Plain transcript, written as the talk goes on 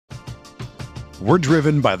We're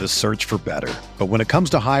driven by the search for better. But when it comes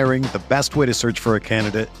to hiring, the best way to search for a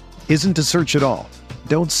candidate isn't to search at all.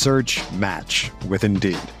 Don't search, match with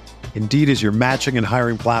Indeed. Indeed is your matching and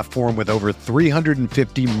hiring platform with over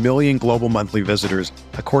 350 million global monthly visitors,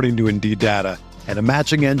 according to Indeed data, and a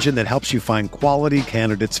matching engine that helps you find quality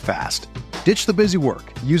candidates fast. Ditch the busy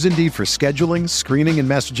work. Use Indeed for scheduling, screening, and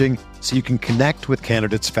messaging so you can connect with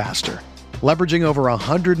candidates faster. Leveraging over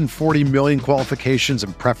 140 million qualifications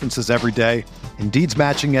and preferences every day, Indeed's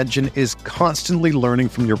matching engine is constantly learning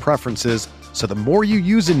from your preferences, so the more you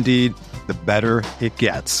use Indeed, the better it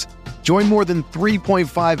gets. Join more than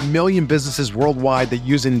 3.5 million businesses worldwide that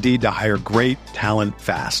use Indeed to hire great talent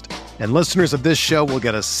fast. And listeners of this show will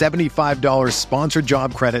get a $75 sponsored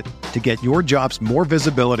job credit to get your jobs more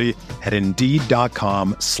visibility at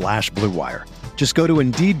Indeed.com/Blue Wire. Just go to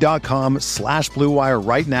Indeed.com/Blue Wire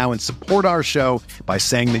right now and support our show by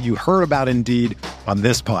saying that you heard about Indeed on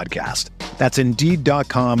this podcast. That's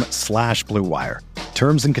Indeed.com/Blue Wire.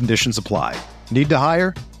 Terms and conditions apply. Need to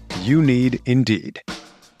hire? You need Indeed.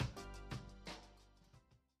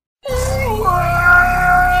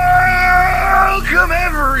 Welcome,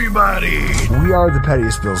 everybody. We are the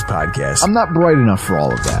Pettiest Bills podcast. I'm not bright enough for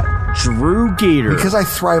all of that. Drew Gator. Because I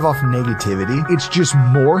thrive off negativity, it's just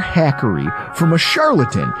more hackery from a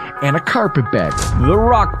charlatan and a carpetbagger. The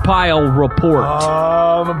Rockpile Report.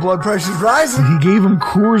 My blood pressure's rising. He gave him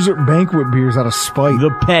Coors banquet beers out of spite.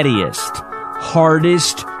 The pettiest,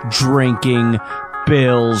 hardest drinking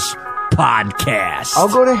Bills podcast. I'll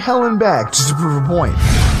go to hell and back just to prove a point.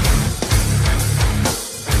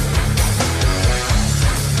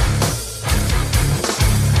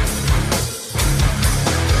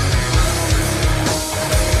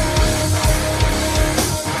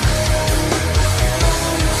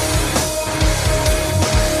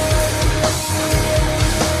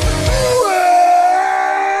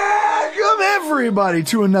 Everybody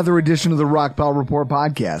to another edition of the Rockpile Report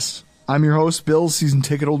podcast. I'm your host, Bill, season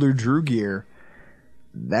ticket holder Drew Gear.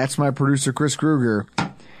 That's my producer, Chris Kruger.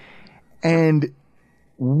 And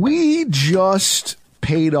we just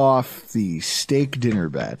paid off the steak dinner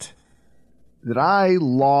bet that I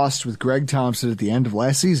lost with Greg Thompson at the end of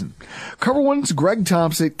last season. Cover One's Greg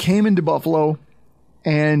Thompson came into Buffalo,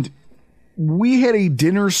 and we had a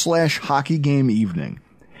dinner/hockey game evening.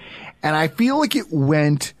 And I feel like it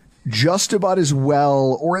went just about as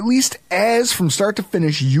well, or at least as from start to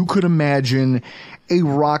finish, you could imagine a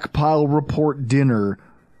Rockpile Report dinner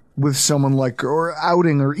with someone like, or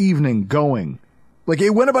outing or evening going. Like,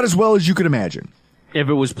 it went about as well as you could imagine. If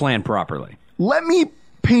it was planned properly. Let me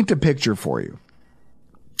paint a picture for you.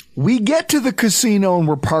 We get to the casino and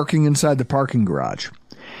we're parking inside the parking garage.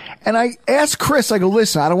 And I asked Chris, I go,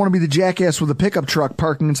 listen, I don't want to be the jackass with a pickup truck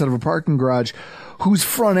parking inside of a parking garage whose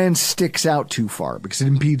front end sticks out too far because it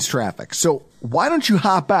impedes traffic. So why don't you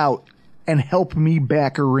hop out and help me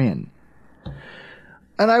back her in?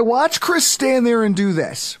 And I watch Chris stand there and do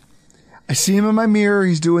this. I see him in my mirror.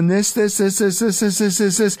 He's doing this. And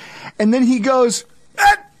then he goes,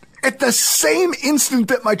 at the same instant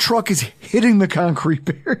that my truck is hitting the concrete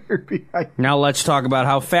barrier behind me. Now let's talk about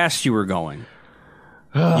how fast you were going.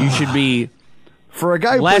 You should be... For a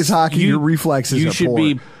guy who plays hockey, your reflexes are poor. You should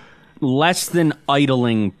be less than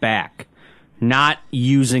idling back, not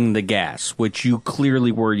using the gas, which you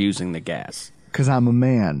clearly were using the gas. Because I'm a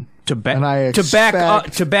man. To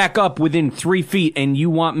back up within 3 feet, and you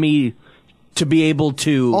want me to be able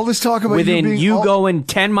to... All this talk about within you going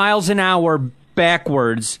 10 miles an hour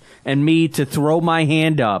backwards, and me to throw my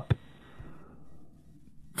hand up.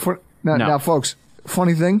 Now, folks,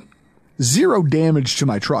 funny thing, 0 damage to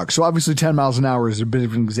my truck. So obviously 10 miles an hour is a bit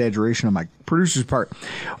of an exaggeration on my producer's part.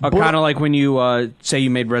 Kind of like when you say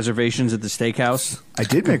you made reservations at the steakhouse. I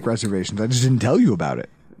did make reservations. I just didn't tell you about it.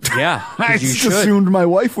 Yeah, I just assumed my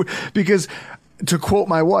wife would. Because, to quote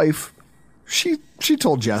my wife, she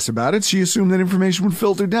told Jess about it. She assumed that information would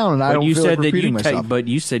filter down, and I don't feel like repeating myself. But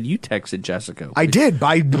you said you texted Jessica. I did,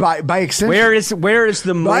 by extension. Where is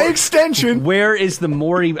the by extension? Where is the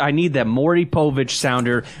Morty? I need that Morty Povich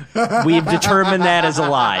sounder. We've determined that as a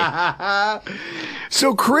lie.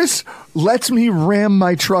 So Chris lets me ram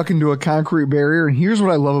my truck into a concrete barrier, and here's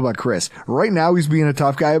what I love about Chris. Right now, he's being a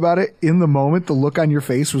tough guy about it. In the moment, the look on your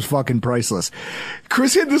face was fucking priceless.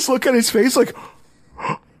 Chris had this look on his face like...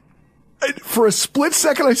 For a split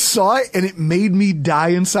second, I saw it, and it made me die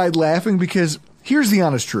inside laughing because here's the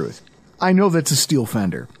honest truth. I know that's a steel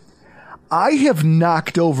fender. I have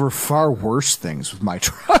knocked over far worse things with my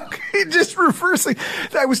truck. It just reversing.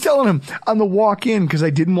 I was telling him on the walk in because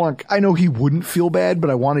I know he wouldn't feel bad,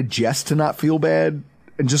 but I wanted Jess to not feel bad.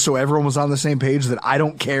 And just so everyone was on the same page that I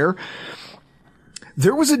don't care.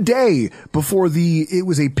 There was a day before it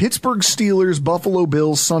was a Pittsburgh Steelers Buffalo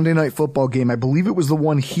Bills Sunday night football game. I believe it was the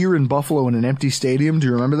one here in Buffalo in an empty stadium. Do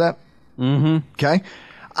you remember that? Mm-hmm. Okay.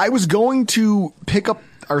 I was going to pick up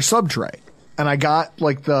our sub tray, and I got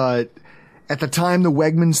at the time, the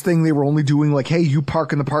Wegmans thing, they were only doing like, hey, you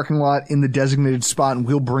park in the parking lot in the designated spot and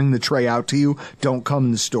we'll bring the tray out to you. Don't come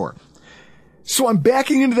in the store. So I'm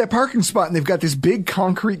backing into that parking spot, and they've got this big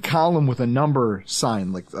concrete column with a number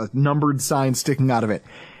sign, like a numbered sign sticking out of it.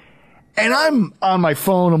 And I'm on my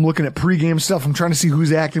phone. I'm looking at pregame stuff. I'm trying to see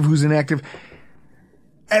who's active, who's inactive.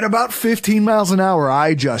 At about 15 miles an hour,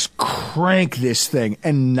 I just crank this thing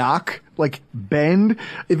and bend.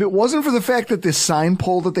 If it wasn't for the fact that this sign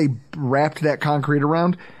pole that they wrapped that concrete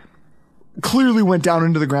around clearly went down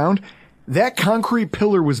into the ground, that concrete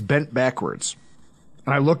pillar was bent backwards.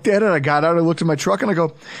 And I looked at it, I got out, I looked at my truck, and I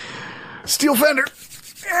go, steel fender,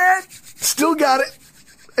 still got it,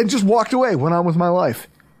 and just walked away, went on with my life.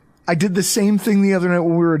 I did the same thing the other night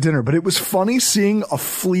when we were at dinner, but it was funny seeing a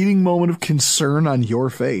fleeting moment of concern on your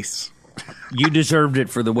face. You deserved it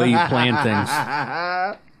for the way you planned things.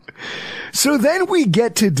 So then we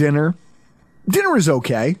get to dinner. Dinner is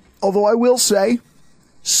okay, although I will say,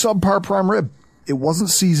 subpar prime rib. It wasn't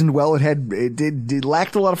seasoned well. It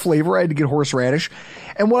lacked a lot of flavor. I had to get horseradish.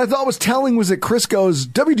 And what I thought was telling was that Chris goes,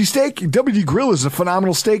 WD Grill is a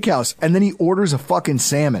phenomenal steakhouse. And then he orders a fucking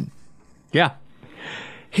salmon. Yeah.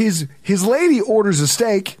 His lady orders a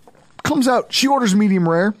steak. Comes out. She orders medium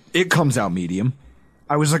rare. It comes out medium.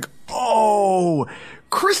 I was like, oh,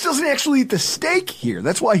 Chris doesn't actually eat the steak here.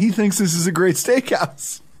 That's why he thinks this is a great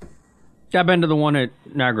steakhouse. I've been to the one at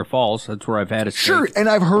Niagara Falls. That's where I've had a steak. Sure. And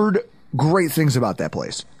I've heard great things about that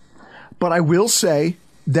place. But I will say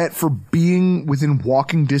that for being within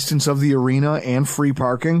walking distance of the arena and free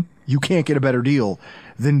parking, you can't get a better deal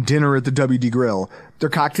than dinner at the WD Grill. Their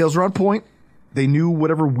cocktails are on point. They knew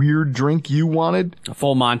whatever weird drink you wanted. A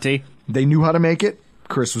full Monty. They knew how to make it.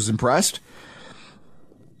 Chris was impressed.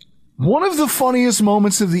 One of the funniest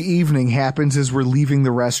moments of the evening happens as we're leaving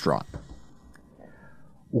the restaurant.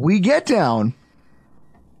 We get down.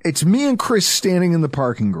 It's me and Chris standing in the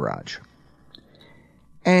parking garage.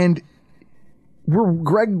 And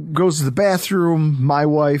Greg goes to the bathroom, my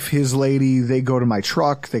wife, his lady, they go to my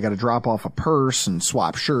truck. They got to drop off a purse and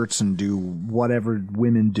swap shirts and do whatever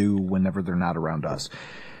women do whenever they're not around us.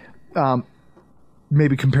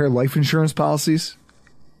 Maybe compare life insurance policies.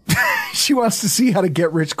 She wants to see how to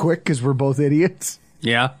get rich quick because we're both idiots.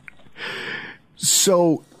 Yeah.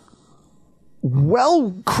 So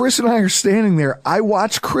while Chris and I are standing there, I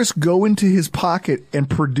watch Chris go into his pocket and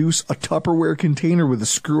produce a Tupperware container with a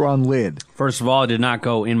screw-on lid. First of all, it did not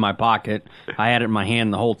go in my pocket. I had it in my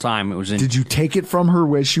hand the whole time. It was in. Did you take it from her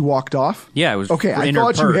when she walked off? Yeah, it was. Okay,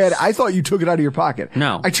 I thought you took it out of your pocket.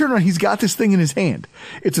 No. I turned around, he's got this thing in his hand.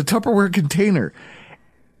 It's a Tupperware container.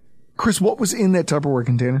 Chris, what was in that Tupperware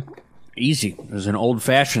container? Easy. It was an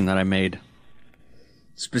old-fashioned that I made.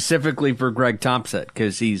 Specifically for Greg Thompson,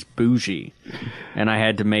 because he's bougie. And I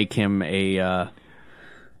had to make him a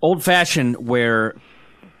old-fashioned where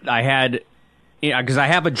I had... Because I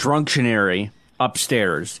have a drunctionary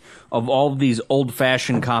upstairs of all of these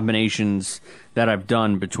old-fashioned combinations that I've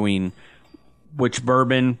done between which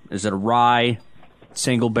bourbon, is it a rye,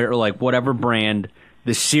 single barrel, like whatever brand,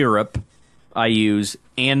 the syrup I use,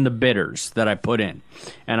 and the bitters that I put in.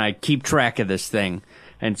 And I keep track of this thing.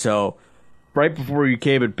 And so... right before you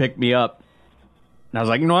came and picked me up, I was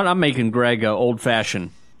like, you know what? I'm making Greg old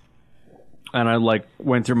fashioned, and I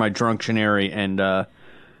went through my drunctionary and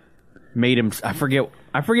made him. I forget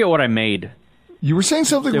what I made. You were saying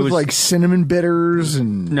something with cinnamon bitters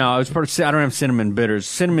and no, I don't have cinnamon bitters.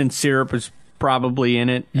 Cinnamon syrup is probably in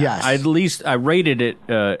it. Yes, I rated it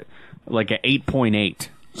like an 8.8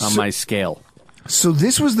 on my scale. So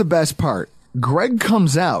this was the best part. Greg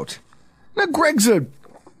comes out. Now Greg's a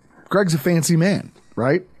fancy man,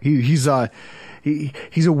 right? He's a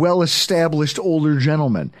well-established older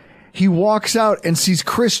gentleman. He walks out and sees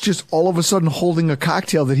Chris just all of a sudden holding a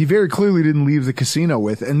cocktail that he very clearly didn't leave the casino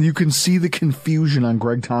with, and you can see the confusion on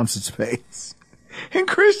Greg Thompson's face. And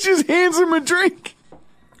Chris just hands him a drink.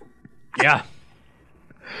 Yeah.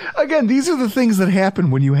 Again, these are the things that happen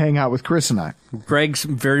when you hang out with Chris and I. Greg's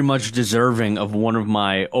very much deserving of one of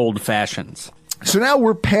my old fashions. So now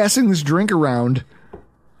we're passing this drink around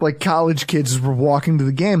like college kids as we're walking to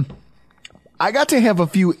the game. I got to have a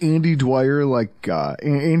few Andy Dwyer,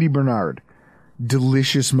 Andy Bernard,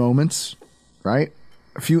 delicious moments, right?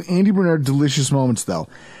 A few Andy Bernard delicious moments, though.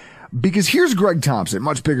 Because here's Greg Thompson,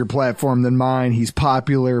 much bigger platform than mine. He's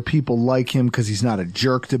popular. People like him because he's not a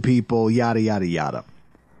jerk to people, yada, yada, yada.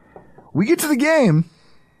 We get to the game.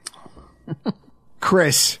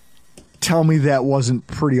 Chris, tell me that wasn't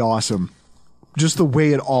pretty awesome. Just the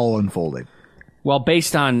way it all unfolded. Well,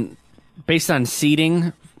 based on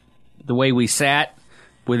seating, the way we sat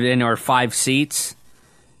within our 5 seats,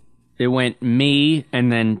 it went me, and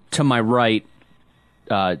then to my right,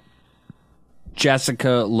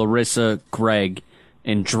 Jessica, Larissa, Greg,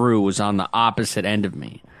 and Drew was on the opposite end of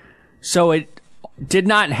me. So it did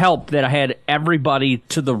not help that I had everybody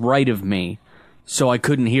to the right of me, so I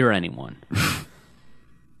couldn't hear anyone.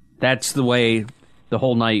 That's the way the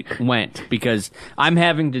whole night went, because I'm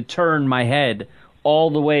having to turn my head all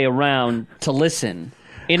the way around to listen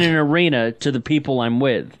in an arena to the people I'm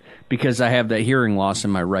with, because I have that hearing loss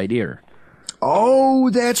in my right ear.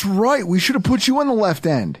 Oh, that's right. We should have put you on the left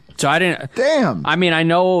end. So I didn't... Damn. I mean, I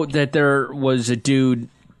know that there was a dude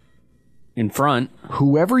in front.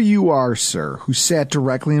 Whoever you are, sir, who sat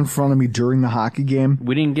directly in front of me during the hockey game...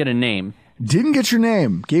 We didn't get a name. Didn't get your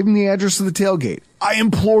name. Gave him the address of the tailgate. I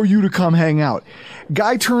implore you to come hang out.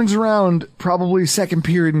 Guy turns around, probably second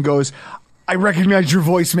period, and goes, I recognize your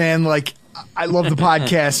voice, man. Like, I love the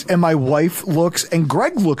podcast. And my wife looks, and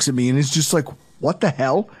Greg looks at me and is just like, what the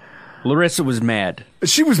hell? Larissa was mad.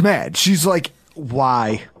 She was mad. She's like,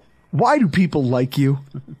 why? Why do people like you?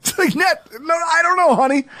 It's like, no, I don't know,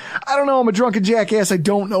 honey. I don't know. I'm a drunken jackass. I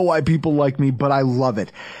don't know why people like me, but I love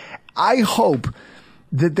it. I hope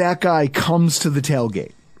that guy comes to the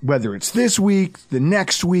tailgate, whether it's this week, the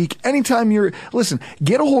next week, anytime listen,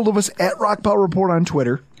 get a hold of us at Rockpile Report on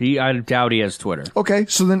Twitter. I doubt he has Twitter. Okay,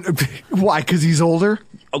 so then, why? Because he's older?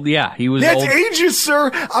 Oh, yeah, he was That's old. ages, sir.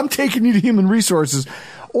 I'm taking you to Human Resources.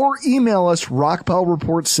 Or email us,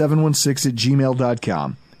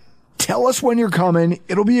 rockpilereport716@gmail.com. Tell us when you're coming.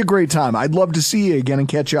 It'll be a great time. I'd love to see you again and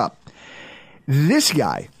catch up. This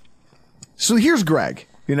guy. So here's Greg,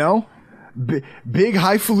 big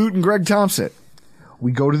highfalutin Greg Thompson.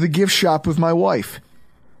 We go to the gift shop with my wife.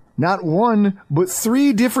 Not one, but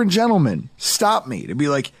 3 different gentlemen stop me to be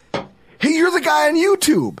like, hey, you're the guy on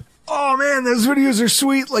YouTube. Oh man, those videos are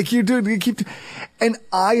sweet. Like you do, and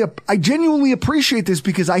I genuinely appreciate this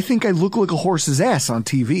because I think I look like a horse's ass on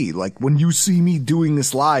TV. Like when you see me doing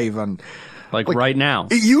this live on, like right now.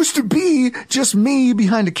 It used to be just me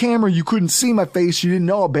behind a camera. You couldn't see my face. You didn't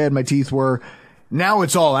know how bad my teeth were. Now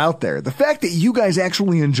it's all out there. The fact that you guys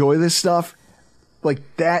actually enjoy this stuff, like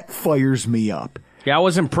that fires me up. Yeah, I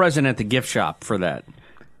wasn't present at the gift shop for that.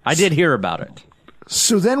 I did hear about it.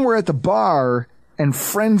 So then we're at the bar and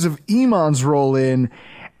friends of Iman's roll in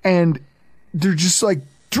and they're just like,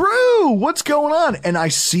 Drew, what's going on? And I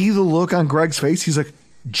see the look on Greg's face. He's like,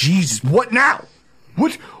 Jesus, what now?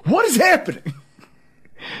 What is happening?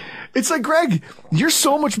 It's like, Greg, you're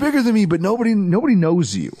so much bigger than me, but nobody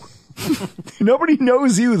knows you. Nobody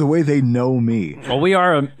knows you the way they know me. Well, we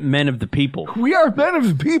are men of the people. We are men of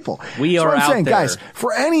the people. We That's are what I'm out saying, there. guys,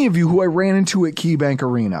 for any of you who I ran into at KeyBank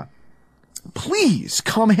Arena, please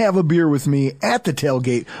come have a beer with me at the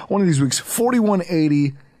tailgate one of these weeks,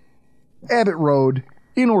 4180 Abbott Road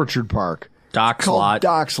in Orchard Park. Docks lot.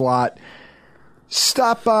 Docks Lot.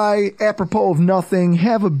 Stop by, apropos of nothing,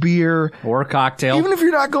 have a beer. Or a cocktail. Even if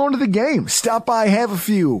you're not going to the game, stop by, have a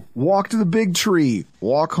few, walk to the big tree,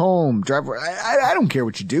 walk home, drive. I don't care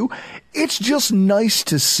what you do. It's just nice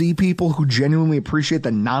to see people who genuinely appreciate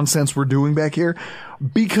the nonsense we're doing back here,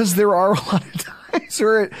 because there are a lot of times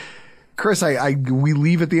where Chris, we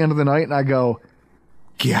leave at the end of the night and I go,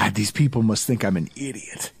 God, these people must think I'm an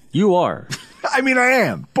idiot. You are. I mean, I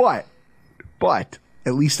am, but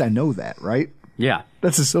at least I know that, right? Yeah.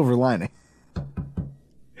 That's a silver lining.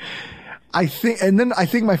 I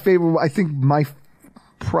think my favorite, I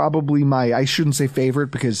shouldn't say favorite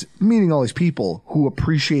because meeting all these people who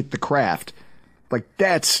appreciate the craft, like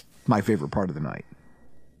that's my favorite part of the night.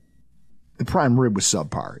 The prime rib was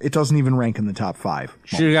subpar. It doesn't even rank in the top 5.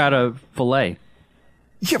 Should have got a filet.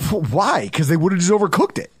 Yeah, but why? Because they would have just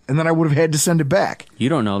overcooked it, and then I would have had to send it back. You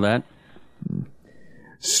don't know that.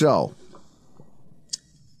 So,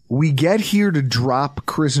 we get here to drop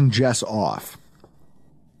Chris and Jess off.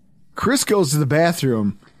 Chris goes to the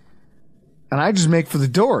bathroom, and I just make for the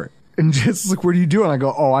door. And Jess is like, what are you doing? I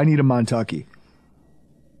go, I need a Montucky.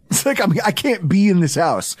 It's like, I can't be in this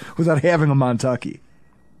house without having a Montucky.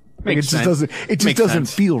 Like, it just doesn't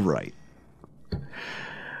feel right.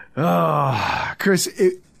 Chris,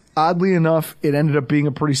 oddly enough, it ended up being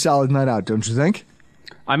a pretty solid night out, don't you think?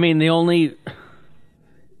 I mean, the only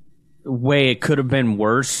way it could have been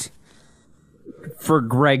worse, for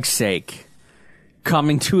Greg's sake,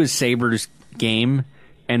 coming to a Sabres game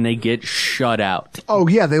and they get shut out. Oh,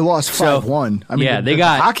 yeah, they lost 5-1. I mean, yeah, the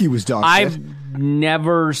hockey was dog shit. I've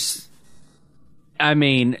never... I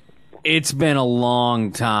mean, It's been a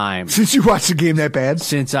long time Since you watched the game that bad?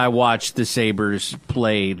 since I watched the Sabres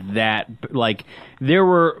play that. Like, there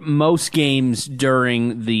were most games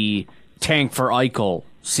during the Tank for Eichel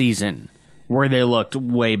season where they looked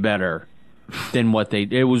way better than what they.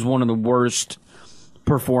 It was one of the worst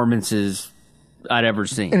performances I'd ever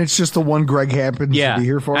seen. And it's just the one Greg happens to be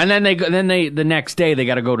here for? And then the next day they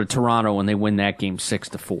got to go to Toronto and they win that game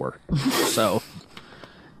 6-4. So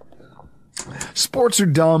sports are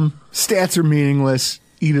dumb, stats are meaningless,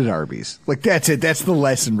 eat at Arby's. Like, that's it. That's the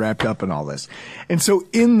lesson wrapped up in all this. And so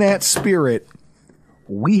in that spirit,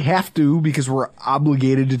 we have to, because we're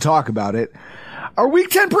obligated to talk about it, our Week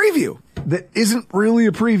 10 preview that isn't really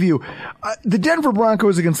a preview. The Denver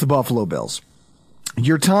Broncos against the Buffalo Bills.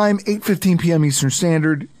 Your time, 8:15 p.m. Eastern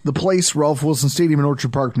Standard. The place, Ralph Wilson Stadium in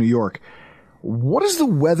Orchard Park, New York. What does the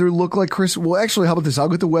weather look like, Chris? Well, actually, how about this? I'll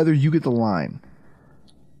get the weather, you get the line.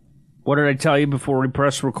 what did I tell you before we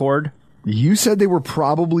press record? You said they were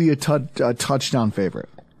probably a touchdown favorite.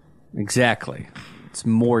 Exactly. It's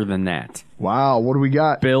more than that. Wow, what do we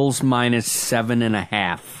got? Bills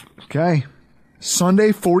 -7.5. Okay.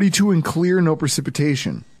 Sunday, 42 and clear, no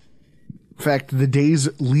precipitation. In fact,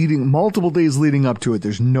 multiple days leading up to it,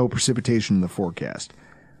 there's no precipitation in the forecast,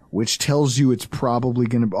 which tells you it's probably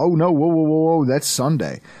going to. Oh no! Whoa! That's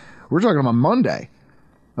Sunday. We're talking about Monday.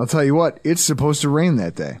 I'll tell you what, it's supposed to rain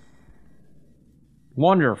that day.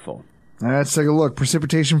 Wonderful. Let's take a look.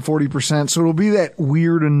 Precipitation 40%, so it'll be that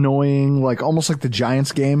weird, annoying, like almost like the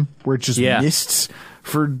Giants game where it just mists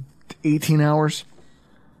for 18 hours.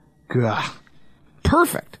 Gah.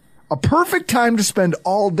 Perfect. A perfect time to spend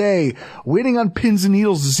all day waiting on pins and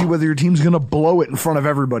needles to see whether your team's going to blow it in front of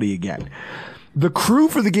everybody again. The crew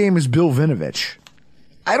for the game is DENvsBUF.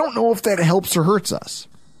 I don't know if that helps or hurts us.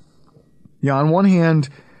 Yeah, on one hand,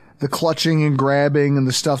 the clutching and grabbing and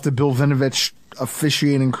the stuff that DENvsBUF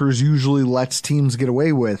officiating crews usually lets teams get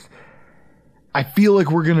away with, I feel like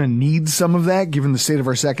we're going to need some of that given the state of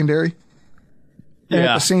our secondary. And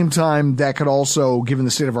at the same time, that could also, given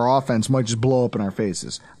the state of our offense, might just blow up in our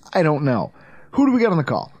faces. I don't know. Who do we got on the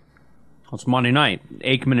call? Well, it's Monday night.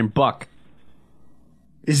 Aikman and Buck.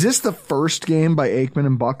 Is this the first game by Aikman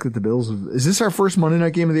and Buck that the Bills have? Is this our first Monday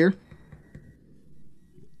night game of the year?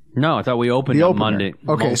 No, I thought we opened on Monday.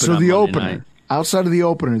 Okay, so the opener. Outside of the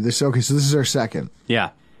opener, so this is our second.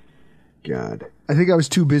 Yeah. God. I think I was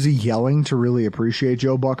too busy yelling to really appreciate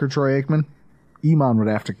Joe Buck or Troy Aikman. Iman would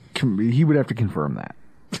have to confirm that.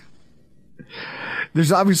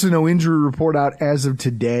 There's obviously no injury report out as of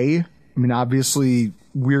today. I mean, obviously,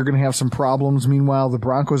 we're going to have some problems. Meanwhile, the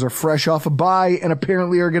Broncos are fresh off a bye and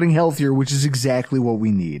apparently are getting healthier, which is exactly what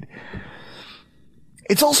we need.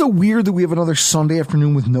 It's also weird that we have another Sunday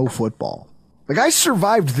afternoon with no football. Like, I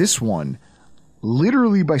survived this one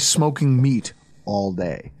literally by smoking meat all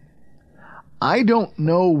day. I don't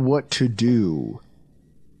know what to do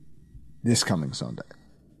this coming Sunday.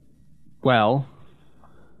 Well,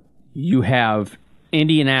 you have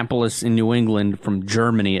Indianapolis in New England from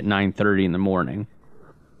Germany at 9:30 in the morning.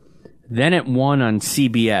 Then at 1 on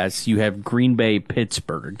CBS, you have Green Bay,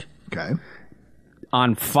 Pittsburgh. Okay.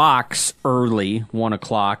 On Fox, early, 1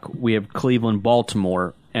 o'clock, we have Cleveland,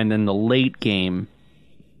 Baltimore. And then the late game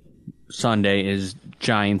Sunday is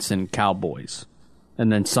Giants and Cowboys.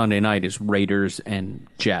 And then Sunday night is Raiders and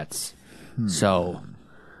Jets. So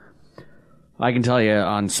I can tell you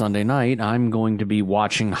on Sunday night, I'm going to be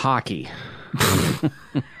watching hockey.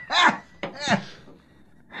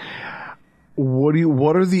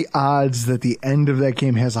 What are the odds that the end of that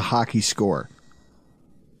game has a hockey score?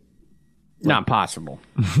 Not possible.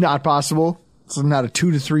 Not possible? So not a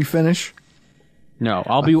 2-3 finish? No,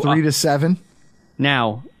 I'll be 3-7.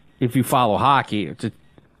 Now, if you follow hockey, it's a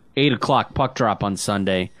 8 o'clock puck drop on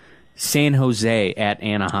Sunday. San Jose at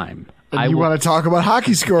Anaheim. You want to talk about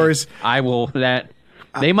hockey scores? I will.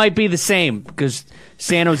 They might be the same because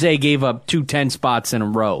San Jose gave up 2 10 spots in a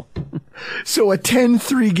row. So a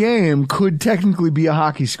 10-3 game could technically be a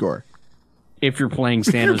hockey score. If you're playing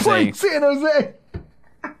San Jose. Playing San Jose.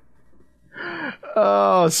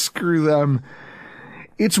 Oh, screw them.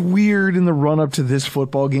 It's weird in the run-up to this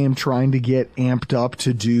football game trying to get amped up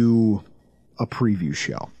to do a preview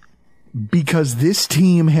show. Because this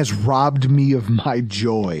team has robbed me of my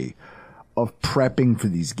joy of prepping for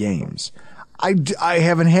these games. I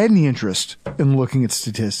haven't had any interest in looking at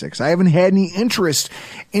statistics. I haven't had any interest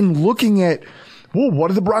in looking at, well, what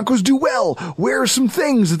do the Broncos do well? Where are some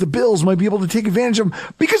things that the Bills might be able to take advantage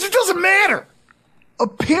of? Because it doesn't matter.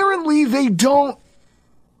 Apparently they don't.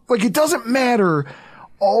 Like, it doesn't matter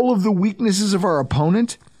all of the weaknesses of our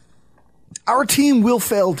opponent. Our team will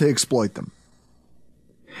fail to exploit them.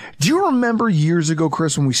 Do you remember years ago,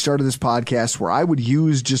 Chris, when we started this podcast where I would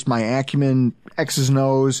use just my acumen, X's and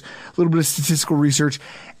O's, a little bit of statistical research,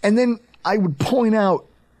 and then I would point out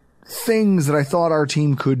things that I thought our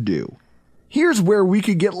team could do. Here's where we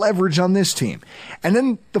could get leverage on this team. And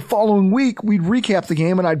then the following week, we'd recap the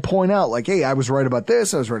game and I'd point out like, hey, I was right about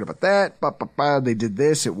this. I was right about that. They did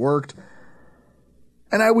this. It worked.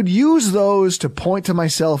 And I would use those to point to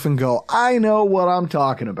myself and go, I know what I'm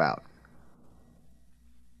talking about.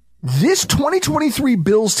 This 2023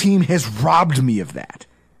 Bills team has robbed me of that.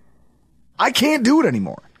 I can't do it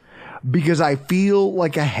anymore because I feel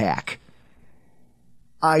like a hack.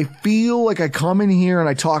 I feel like I come in here and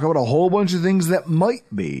I talk about a whole bunch of things that might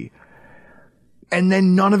be, and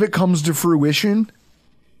then none of it comes to fruition.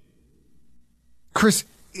 Chris,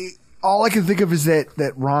 all I can think of is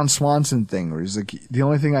that Ron Swanson thing where he's like, the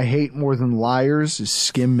only thing I hate more than liars is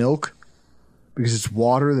skim milk because it's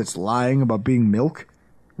water that's lying about being milk.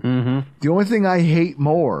 Mm-hmm. The only thing I hate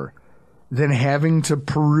more than having to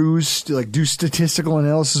peruse, like do statistical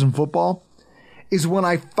analysis in football is when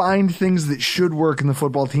I find things that should work and the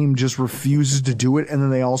football team just refuses to do it, and then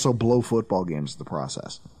they also blow football games in the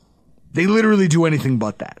process. They literally do anything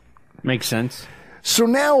but that. Makes sense. So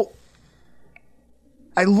now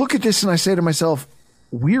I look at this and I say to myself,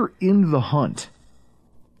 we're in the hunt.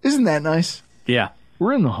 Isn't that nice? Yeah.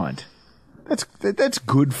 We're in the hunt. That's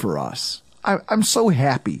good for us. I'm so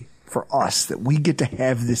happy for us that we get to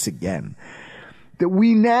have this again. That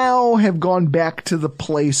we now have gone back to the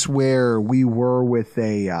place where we were with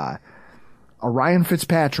a Ryan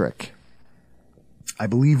Fitzpatrick. I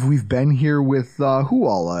believe we've been here with who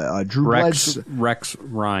all? Drew Bledsoe. Rex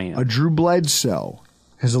Ryan. Drew Bledsoe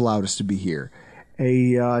has allowed us to be here.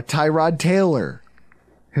 A Tyrod Taylor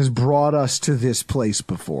has brought us to this place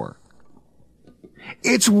before.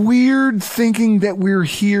 It's weird thinking that we're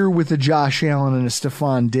here with a Josh Allen and a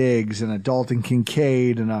Stephon Diggs and a Dalton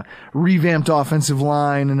Kincaid and a revamped offensive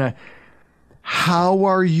line and a... How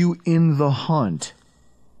are you in the hunt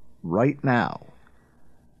right now?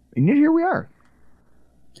 And yet here we are.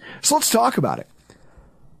 So let's talk about it.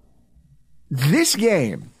 This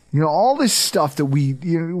game, all this stuff that we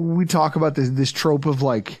talk about, this trope of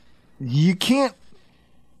like, you can't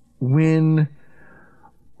win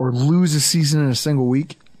or lose a season in a single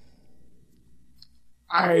week.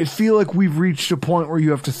 I feel like we've reached a point where you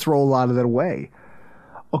have to throw a lot of that away.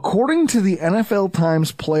 According to the NFL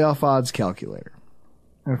Times playoff odds calculator,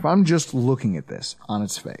 and if I'm just looking at this on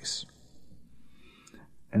its face,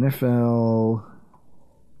 NFL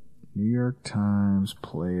New York Times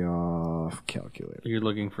playoff calculator. You're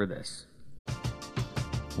looking for this.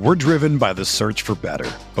 We're driven by the search for better.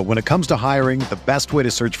 But when it comes to hiring, the best way to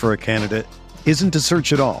search for a candidate isn't to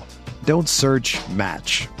search at all. Don't search,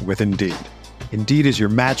 match with Indeed. Indeed is your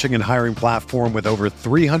matching and hiring platform with over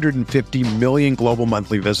 350 million global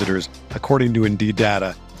monthly visitors, according to Indeed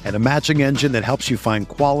data, and a matching engine that helps you find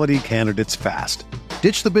quality candidates fast.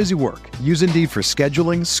 Ditch the busy work. Use Indeed for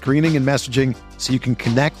scheduling, screening, and messaging so you can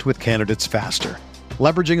connect with candidates faster.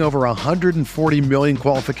 Leveraging over 140 million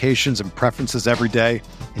qualifications and preferences every day,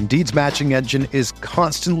 Indeed's matching engine is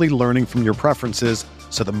constantly learning from your preferences,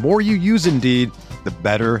 so the more you use Indeed, the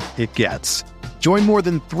better it gets. Join more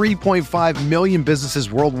than 3.5 million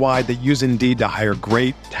businesses worldwide that use Indeed to hire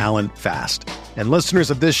great talent fast. And listeners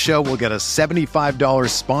of this show will get a $75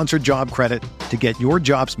 sponsored job credit to get your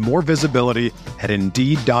jobs more visibility at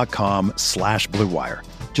Indeed.com/Blue Wire.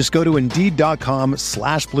 Just go to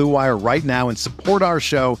Indeed.com/Blue Wire right now and support our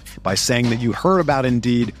show by saying that you heard about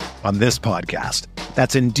Indeed on this podcast.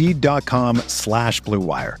 That's Indeed.com/Blue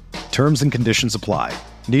Wire. Terms and conditions apply.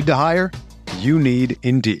 Need to hire? You need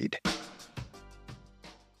Indeed.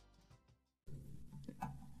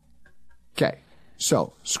 Okay,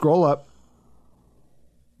 so scroll up.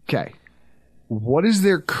 Okay, what is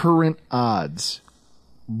their current odds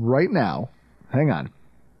right now? Hang on.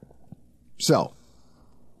 So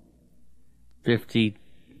 48%.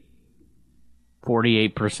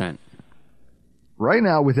 Right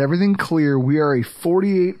now, with everything clear, we are a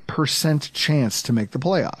 48% chance to make the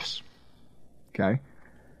playoffs. Okay?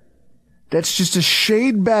 That's just a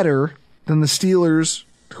shade better than the Steelers,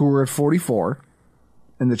 who are at 44,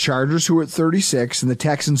 and the Chargers, who are at 36, and the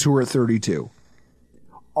Texans, who are at 32.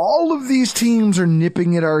 All of these teams are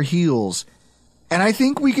nipping at our heels. And I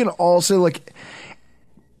think we can all say, like,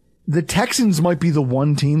 the Texans might be the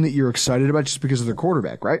one team that you're excited about just because of their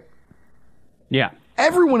quarterback, right? Yeah.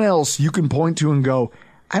 Everyone else you can point to and go,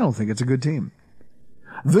 I don't think it's a good team.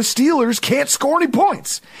 The Steelers can't score any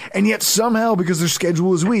points. And yet somehow, because their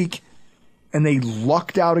schedule is weak, and they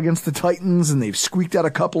lucked out against the Titans, and they've squeaked out a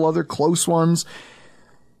couple other close ones,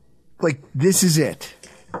 like, this is it.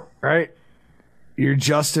 Right? You're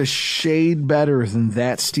just a shade better than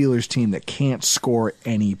that Steelers team that can't score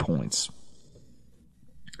any points.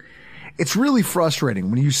 It's really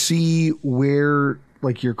frustrating when you see where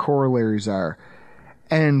like your corollaries are.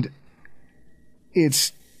 And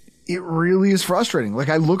it really is frustrating. Like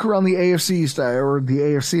I look around the AFC East or the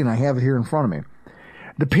AFC and I have it here in front of me.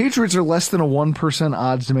 The Patriots are less than a 1%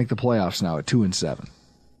 odds to make the playoffs now at 2-7.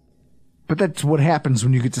 But that's what happens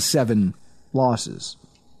when you get to 7 losses.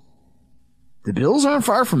 The Bills aren't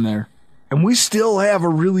far from there, and we still have a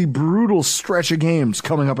really brutal stretch of games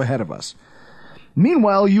coming up ahead of us.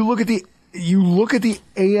 Meanwhile, you look at the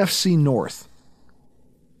AFC North.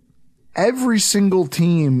 Every single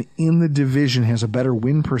team in the division has a better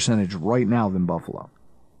win percentage right now than Buffalo,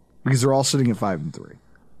 because they're all sitting at 5-3.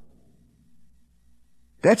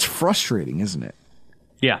 That's frustrating, isn't it?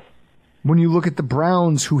 Yeah. When you look at the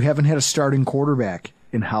Browns, who haven't had a starting quarterback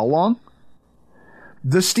in how long?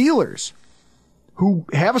 The Steelers, who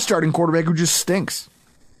have a starting quarterback who just stinks.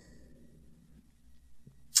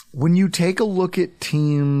 When you take a look at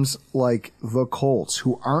teams like the Colts,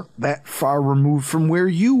 who aren't that far removed from where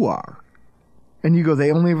you are, and you go,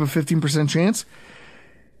 they only have a 15% chance,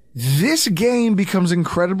 this game becomes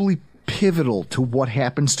incredibly pivotal to what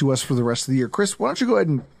happens to us for the rest of the year. Chris, why don't you go ahead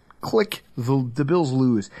and click the Bills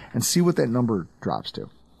lose and see what that number drops to.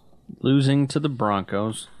 Losing to the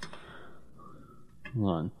Broncos. Hold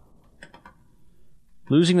on.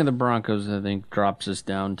 Losing to the Broncos, I think, drops us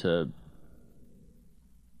down to...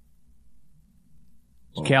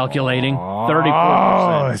 Calculating.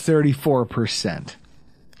 34%. 34%.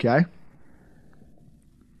 Okay?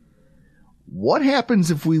 What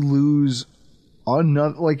happens if we lose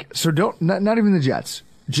another... not even the Jets.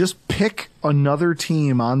 Just pick another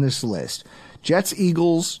team on this list. Jets,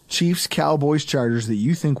 Eagles, Chiefs, Cowboys, Chargers that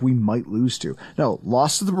you think we might lose to. No,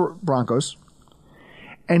 lost to the Broncos.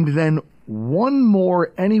 And then one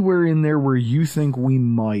more anywhere in there where you think we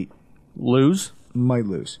might lose. Might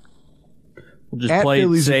lose. We'll just at play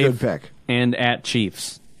Philly's safe a good pick. And at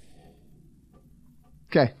Chiefs.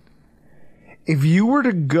 Okay. If you were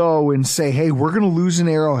to go and say, hey, we're going to lose in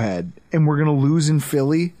Arrowhead and we're going to lose in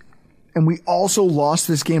Philly, and we also lost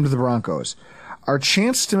this game to the Broncos, our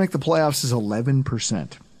chance to make the playoffs is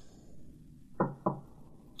 11%.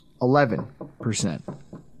 11%.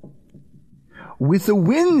 With a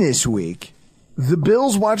win this week, the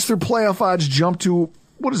Bills watch their playoff odds jump to,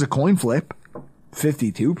 what is a coin flip?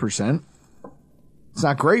 52%. It's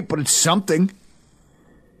not great, but it's something.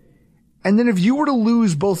 And then if you were to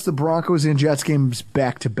lose both the Broncos and Jets games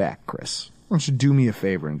back to back, Chris, why don't you do me a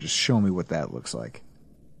favor and just show me what that looks like?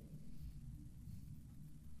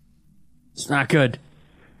 It's not good.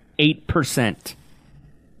 8%.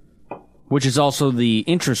 Which is also the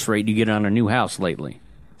interest rate you get on a new house lately.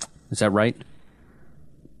 Is that right?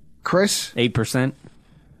 Chris? 8%?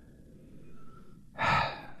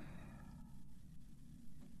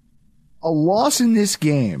 A loss in this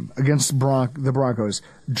game against the Broncos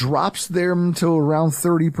drops them to around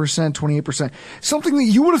 30%, 28%. Something that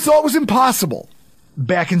you would have thought was impossible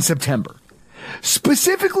back in September.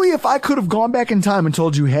 Specifically, if I could have gone back in time and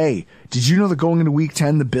told you, hey, did you know that going into Week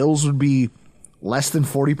 10, the Bills would be less than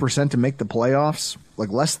 40% to make the playoffs?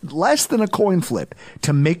 Like less than a coin flip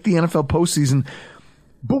to make the NFL postseason.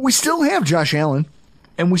 But we still have Josh Allen,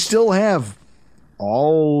 and we still have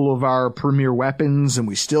all of our premier weapons, and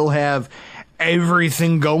we still have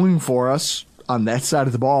everything going for us on that side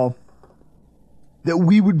of the ball. That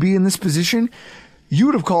we would be in this position, you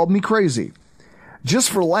would have called me crazy.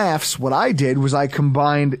 Just for laughs, what I did was I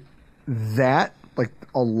combined that, like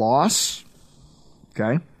a loss,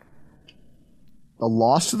 okay? A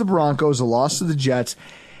loss to the Broncos, a loss to the Jets,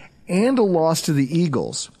 and a loss to the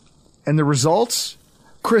Eagles. And the results,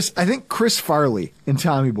 Chris, I think Chris Farley and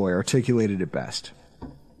Tommy Boy articulated it best.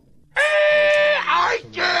 I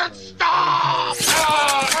can't stop!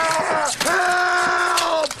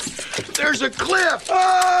 Help! There's a cliff!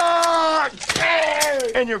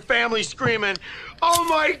 And your family's screaming, oh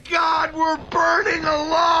my God, we're burning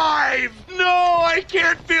alive! No, I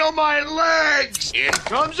can't feel my legs! In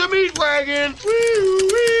comes a meat wagon! Woo,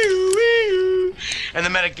 woo, woo. And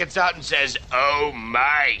the medic gets out and says, oh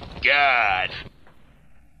my God.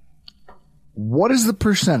 What is the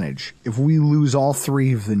percentage if we lose all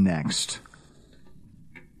three of the next?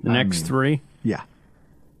 The next three? Yeah.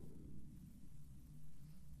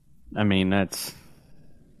 I mean, that's...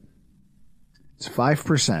 It's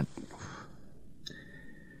 5%.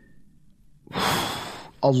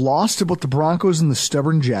 A loss to both the Broncos and the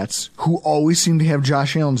stubborn Jets, who always seem to have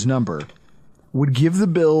Josh Allen's number, would give the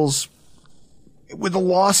Bills with a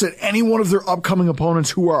loss at any one of their upcoming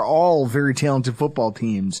opponents, who are all very talented football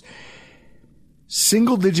teams,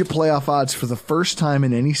 single-digit playoff odds for the first time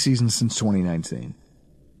in any season since 2019.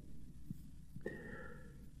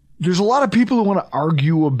 There's a lot of people who want to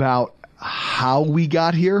argue about how we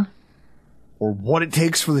got here or what it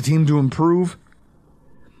takes for the team to improve.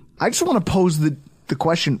 I just want to pose the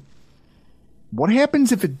question, what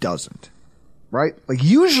happens if it doesn't? Right? Like,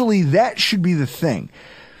 usually that should be the thing.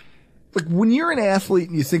 Like, when you're an athlete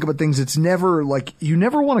and you think about things, it's never like, you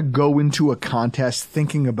never want to go into a contest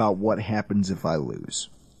thinking about what happens if I lose.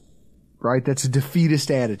 Right? That's a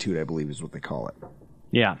defeatist attitude, I believe is what they call it.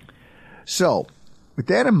 Yeah. So, with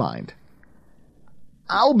that in mind,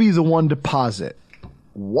 I'll be the one to posit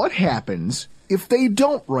what happens if they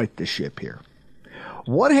don't right the ship here.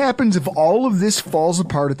 What happens if all of this falls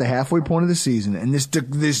apart at the halfway point of the season and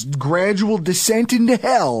this gradual descent into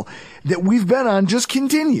hell that we've been on just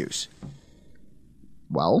continues?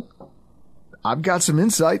 Well, I've got some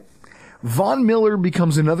insight. Von Miller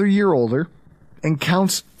becomes another year older and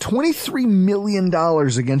counts $23 million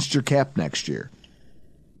against your cap next year.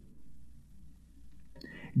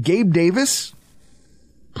 Gabe Davis,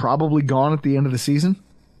 probably gone at the end of the season.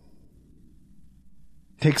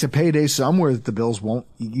 Takes a payday somewhere that the Bills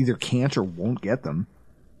either can't or won't get them.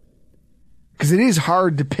 Because it is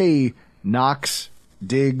hard to pay Knox,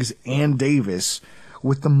 Diggs, and Davis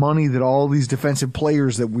with the money that all these defensive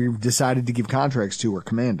players that we've decided to give contracts to are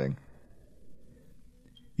commanding.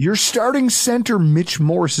 Your starting center, Mitch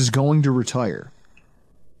Morse, is going to retire,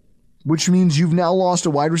 which means you've now lost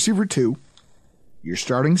a wide receiver 2, your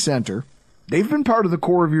starting center. They've been part of the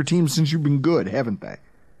core of your team since you've been good, haven't they?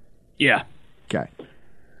 Yeah. Okay.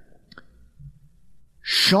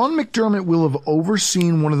 Sean McDermott will have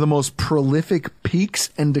overseen one of the most prolific peaks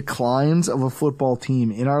and declines of a football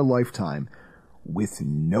team in our lifetime with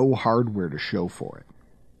no hardware to show for it.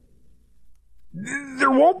 There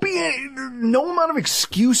won't be no amount of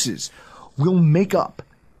excuses will make up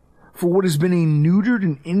for what has been a neutered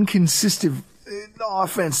and inconsistent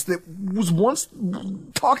offense that was once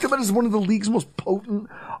talked about as one of the league's most potent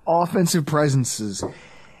offensive presences.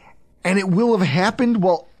 And it will have happened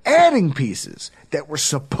while adding pieces that were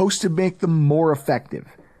supposed to make them more effective.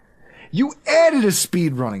 You added a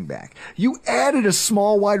speed running back. You added a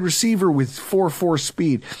small wide receiver with 4.4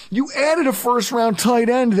 speed. You added a first-round tight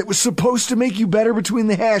end that was supposed to make you better between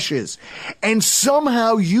the hashes. And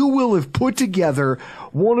somehow you will have put together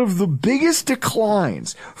one of the biggest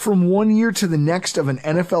declines from one year to the next of an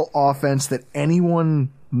NFL offense that anyone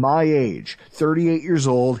my age, 38 years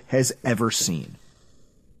old, has ever seen.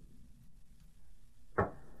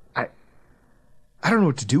 I don't know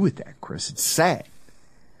what to do with that, Chris. It's sad.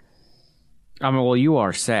 I mean, well, you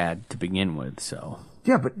are sad to begin with, so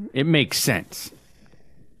yeah, but it makes sense.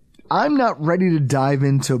 I'm not ready to dive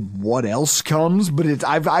into what else comes, but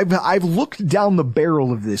I've looked down the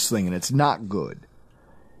barrel of this thing, and it's not good.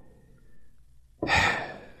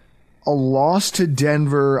 A loss to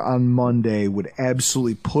Denver on Monday would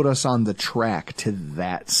absolutely put us on the track to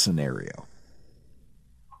that scenario.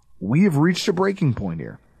 We have reached a breaking point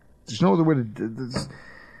here. There's no other way to.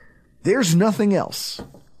 There's nothing else.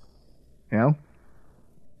 You know?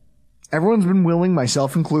 Everyone's been willing,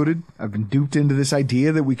 myself included. I've been duped into this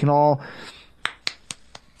idea that we can all.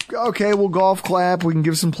 Okay, we'll golf clap. We can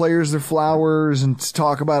give some players their flowers and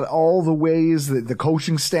talk about all the ways that the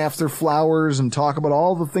coaching staff their flowers and talk about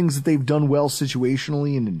all the things that they've done well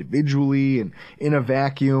situationally and individually and in a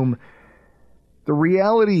vacuum. The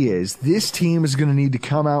reality is, this team is going to need to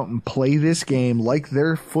come out and play this game like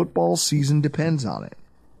their football season depends on it.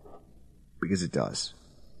 Because it does.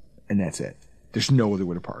 And that's it. There's no other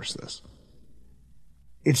way to parse this.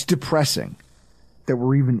 It's depressing that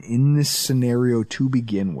we're even in this scenario to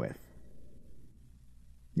begin with.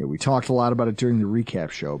 You know, we talked a lot about it during the recap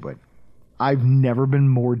show, but I've never been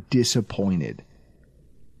more disappointed.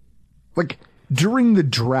 Like, during the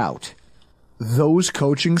drought, those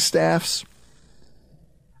coaching staffs,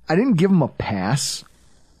 I didn't give them a pass,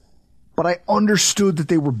 but I understood that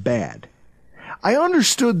they were bad. I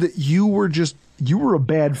understood that you were a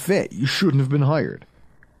bad fit. You shouldn't have been hired.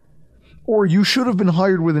 Or you should have been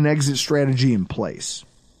hired with an exit strategy in place.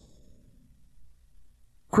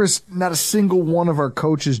 Chris, not a single one of our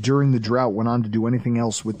coaches during the drought went on to do anything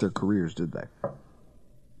else with their careers, did they?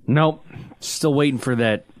 Nope. Still waiting for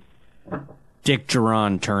that Dick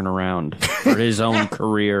Duran turnaround for his own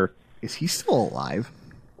career. Is he still alive?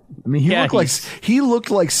 I mean, he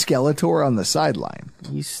looked like Skeletor on the sideline.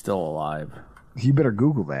 He's still alive. You better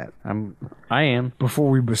Google that. I am. Before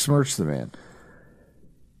we besmirch the man.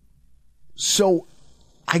 So,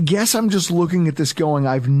 I guess I'm just looking at this going,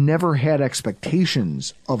 I've never had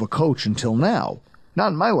expectations of a coach until now. Not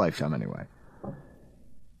in my lifetime, anyway.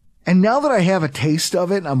 And now that I have a taste of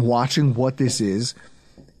it and I'm watching what this is,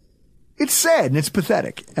 it's sad and it's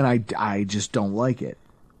pathetic. And I just don't like it.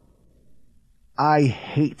 I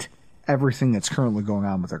hate everything that's currently going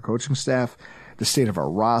on with our coaching staff, the state of our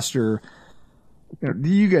roster.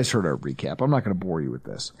 You guys heard our recap. I'm not going to bore you with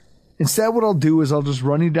this. Instead, what I'll do is I'll just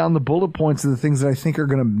run you down the bullet points of the things that I think are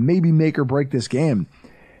going to maybe make or break this game.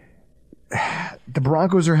 The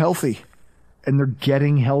Broncos are healthy, and they're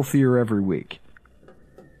getting healthier every week.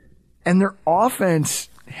 And their offense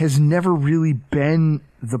has never really been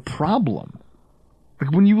the problem.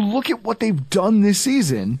 Like, when you look at what they've done this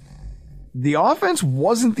season, the offense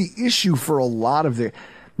wasn't the issue for a lot of their...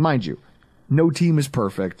 Mind you, no team is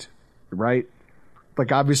perfect, right?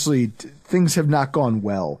 Like, obviously, things have not gone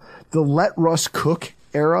well. The let Russ cook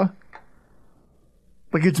era,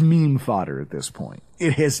 like, it's meme fodder at this point.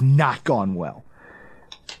 It has not gone well.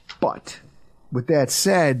 But with that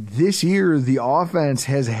said, this year, the offense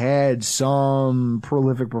has had some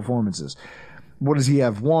prolific performances. What does he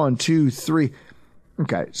have? 1, 2, 3.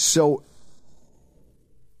 Okay, so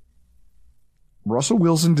Russell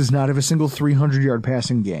Wilson does not have a single 300-yard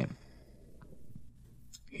passing game.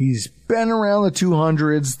 He's been around the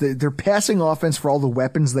 200s. Their passing offense, for all the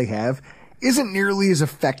weapons they have, isn't nearly as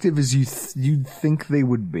effective as you'd think they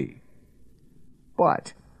would be.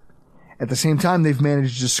 But at the same time, they've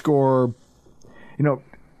managed to score,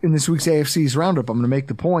 in this week's AFC's roundup, I'm going to make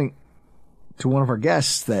the point to one of our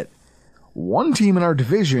guests that one team in our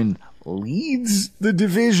division leads the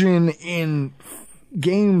division in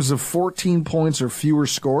games of 14 points or fewer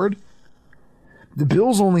scored. The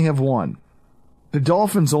Bills only have 1. The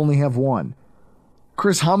Dolphins only have 1.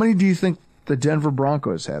 Chris, how many do you think the Denver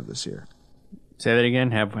Broncos have this year? Say that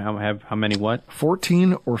again. Have how many what?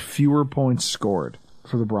 14 or fewer points scored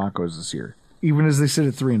for the Broncos this year, even as they sit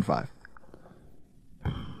at 3-5.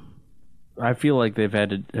 I feel like they've had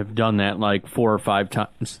to have done that like 4 or 5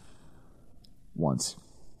 times. Once.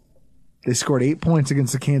 They scored 8 points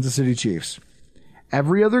against the Kansas City Chiefs.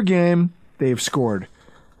 Every other game, they have scored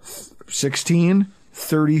 16,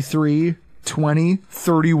 33, 20,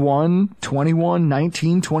 31, 21,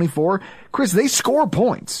 19, 24. Chris, they score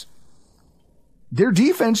points. Their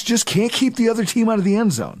defense just can't keep the other team out of the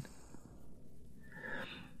end zone.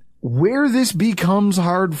 Where this becomes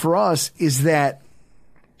hard for us is that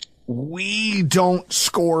we don't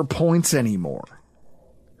score points anymore.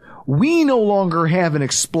 We no longer have an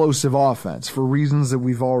explosive offense for reasons that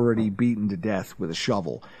we've already beaten to death with a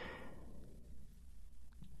shovel.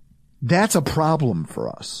 That's a problem for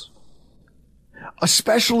us.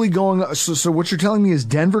 Especially going... So what you're telling me is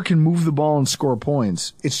Denver can move the ball and score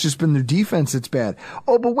points. It's just been their defense that's bad.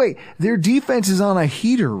 Oh, but wait. Their defense is on a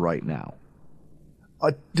heater right now.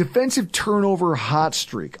 A defensive turnover hot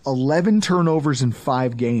streak. 11 turnovers in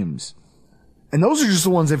 5 games. And those are just the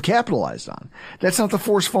ones they've capitalized on. That's not the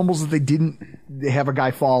forced fumbles that they didn't have a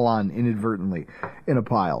guy fall on inadvertently in a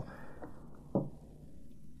pile.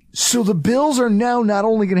 So the Bills are now not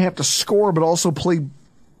only going to have to score, but also play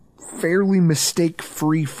fairly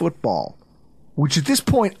mistake-free football. Which at this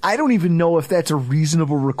point, I don't even know if that's a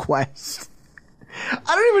reasonable request.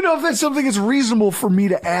 I don't even know if that's something that's reasonable for me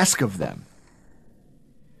to ask of them.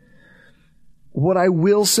 What I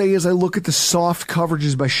will say is I look at the soft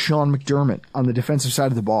coverages by Sean McDermott on the defensive side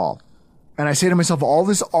of the ball. And I say to myself, all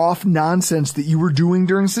this off nonsense that you were doing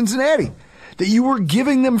during Cincinnati, that you were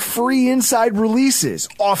giving them free inside releases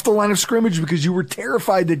off the line of scrimmage because you were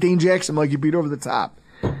terrified that Dane Jackson might get beat over the top.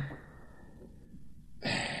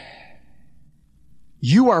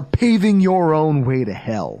 You are paving your own way to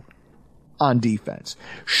hell on defense.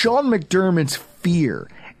 Sean McDermott's fear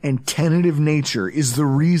and tentative nature is the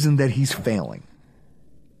reason that he's failing.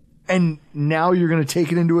 And now you're going to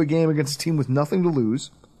take it into a game against a team with nothing to lose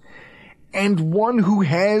and one who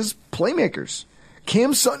has playmakers.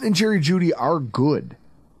 Cam Sutton and Jerry Jeudy are good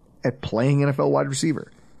at playing NFL wide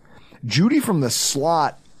receiver. Jeudy from the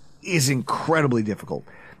slot is incredibly difficult.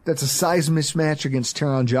 That's a size mismatch against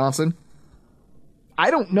Taron Johnson. I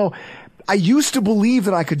don't know. I used to believe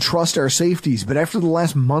that I could trust our safeties, but after the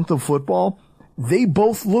last month of football, they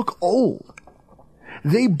both look old.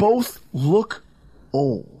 They both look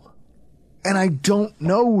old. And I don't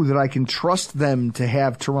know that I can trust them to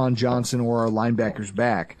have Taron Johnson or our linebackers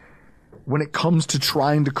back when it comes to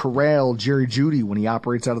trying to corral Jerry Jeudy when he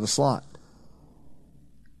operates out of the slot.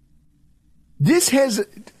 This has...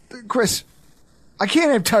 Chris, I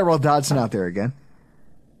can't have Tyrell Dodson out there again.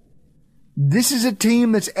 This is a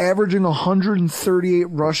team that's averaging 138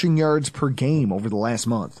 rushing yards per game over the last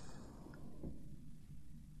month.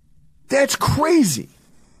 That's crazy.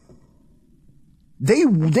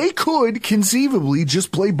 They could conceivably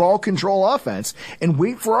just play ball control offense and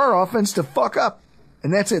wait for our offense to fuck up.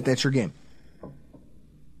 And that's it. That's your game.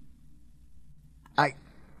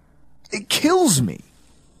 It kills me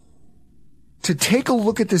to take a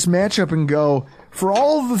look at this matchup and go, for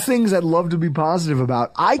all of the things I'd love to be positive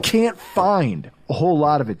about, I can't find a whole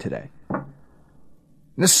lot of it today.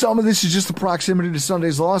 Now, some of this is just the proximity to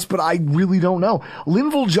Sunday's loss, but I really don't know.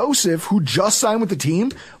 Linval Joseph, who just signed with the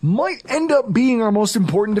team, might end up being our most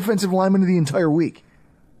important defensive lineman of the entire week.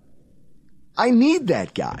 I need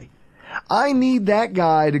that guy. I need that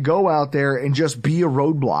guy to go out there and just be a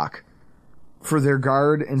roadblock for their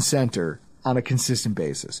guard and center on a consistent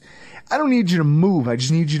basis. I don't need you to move. I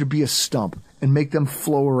just need you to be a stump and make them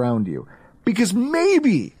flow around you. Because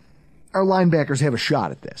maybe our linebackers have a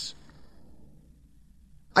shot at this.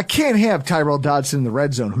 I can't have Tyrell Dodson in the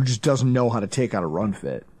red zone who just doesn't know how to take out a run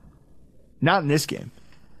fit. Not in this game.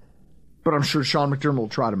 But I'm sure Sean McDermott will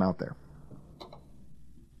trot him out there.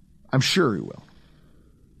 I'm sure he will.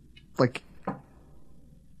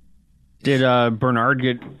 Did Bernard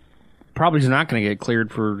get... Probably he's not going to get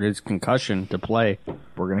cleared for his concussion to play.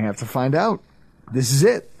 We're going to have to find out. This is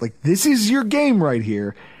it. This is your game right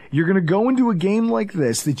here. You're going to go into a game like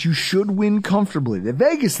this that you should win comfortably. That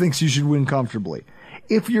Vegas thinks you should win comfortably.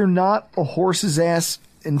 If you're not a horse's ass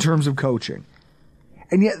in terms of coaching.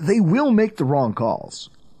 And yet they will make the wrong calls.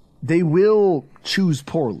 They will choose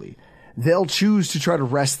poorly. They'll choose to try to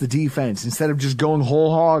rest the defense instead of just going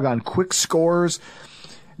whole hog on quick scores,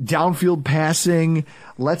 downfield passing.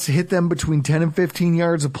 Let's hit them between 10 and 15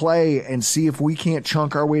 yards of play and see if we can't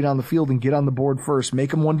chunk our way down the field and get on the board first.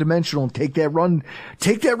 Make them one-dimensional and take that run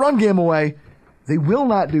game away. They will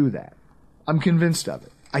not do that. I'm convinced of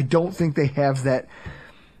it. I don't think they have that.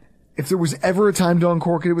 If there was ever a time to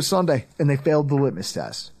uncork it, it was Sunday, and they failed the litmus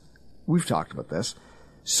test. We've talked about this.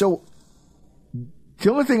 So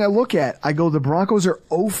the only thing I look at, I go, the Broncos are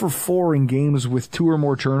 0 for 4 in games with 2 or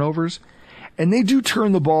more turnovers, and they do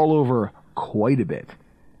turn the ball over quite a bit.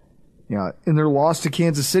 You know, in their loss to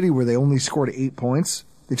Kansas City, where they only scored 8 points,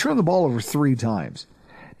 they turned the ball over 3 times.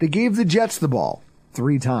 They gave the Jets the ball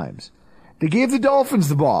 3 times. They gave the Dolphins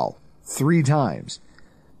the ball 3 times.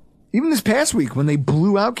 Even this past week, when they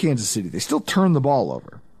blew out Kansas City, they still turned the ball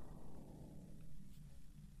over.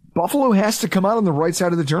 Buffalo has to come out on the right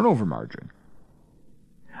side of the turnover margin.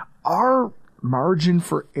 Our margin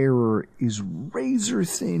for error is razor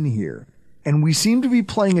thin here. And we seem to be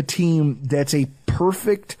playing a team that's a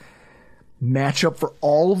perfect matchup for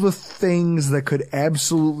all the things that could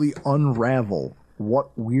absolutely unravel what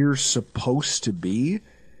we're supposed to be.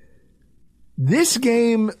 This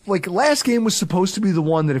game, last game was supposed to be the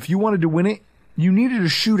one that if you wanted to win it, you needed a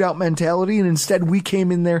shootout mentality, and instead we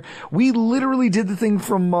came in there. We literally did the thing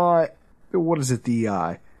from, the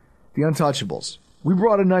Untouchables. We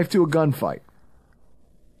brought a knife to a gunfight.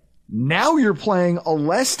 Now you're playing a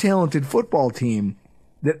less talented football team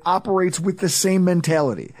that operates with the same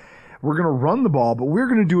mentality. We're going to run the ball, but we're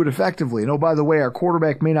going to do it effectively. And oh, by the way, our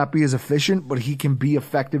quarterback may not be as efficient, but he can be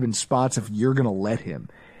effective in spots if you're going to let him.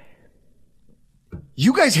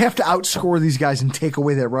 You guys have to outscore these guys and take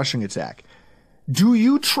away that rushing attack. Do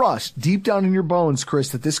you trust deep down in your bones, Chris,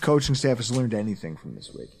 that this coaching staff has learned anything from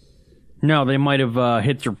this week? No, they might have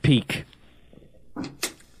hit their peak.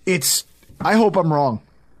 I hope I'm wrong.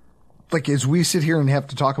 As we sit here and have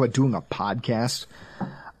to talk about doing a podcast,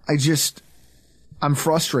 I'm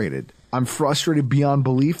frustrated. I'm frustrated beyond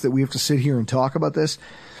belief that we have to sit here and talk about this.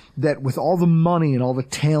 That with all the money and all the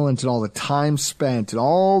talent and all the time spent and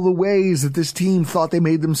all the ways that this team thought they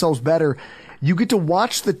made themselves better, you get to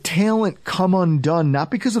watch the talent come undone,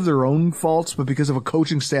 not because of their own faults, but because of a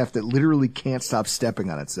coaching staff that literally can't stop stepping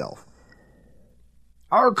on itself.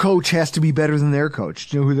 Our coach has to be better than their coach.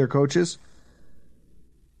 Do you know who their coach is?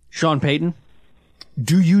 Sean Payton?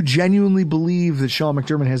 Do you genuinely believe that Sean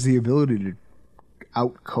McDermott has the ability to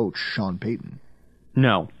out-coach Sean Payton?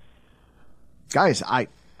 No. Guys,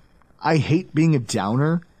 I hate being a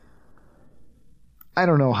downer. I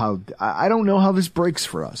don't know how this breaks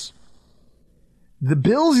for us. The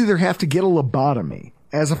Bills either have to get a lobotomy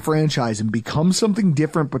as a franchise and become something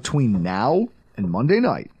different between now and Monday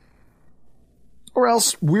night, or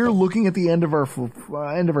else we're looking at the end of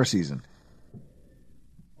our season.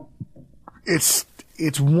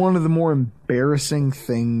 It's one of the more embarrassing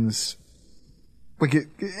things.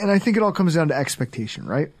 And I think it all comes down to expectation,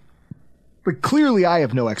 right? But clearly I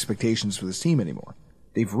have no expectations for this team anymore.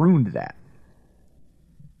 They've ruined that.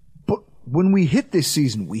 But when we hit this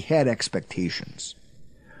season, we had expectations.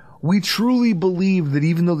 We truly believed that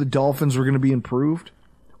even though the Dolphins were going to be improved,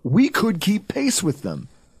 we could keep pace with them.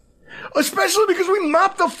 Especially because we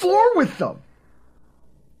mopped the floor with them.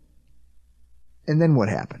 And then what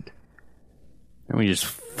happened? And we just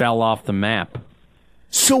fell off the map.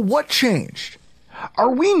 So what changed? Are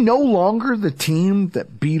we no longer the team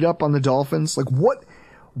that beat up on the Dolphins? Like,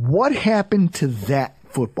 what happened to that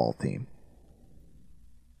football team?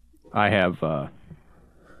 I have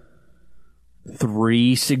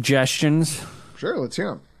 3 suggestions. Sure, let's hear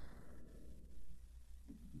them.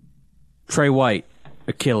 Trey White,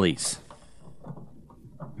 Achilles.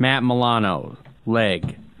 Matt Milano,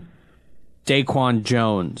 leg. Daquan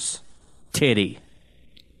Jones, titty.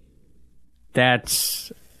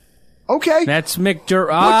 That's okay. That's McDermott.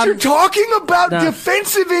 But you're talking about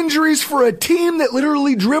defensive injuries for a team that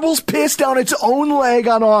literally dribbles piss down its own leg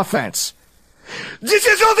on offense. This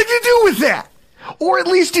has nothing to do with that. Or at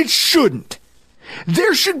least it shouldn't.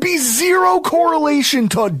 There should be zero correlation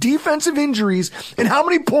to defensive injuries and how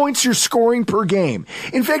many points you're scoring per game.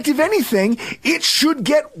 In fact, if anything, it should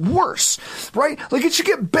get worse, right? Like, it should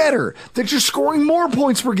get better that you're scoring more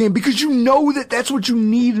points per game because you know that that's what you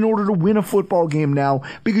need in order to win a football game now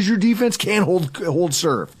because your defense can't hold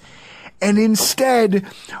serve. And instead,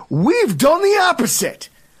 we've done the opposite.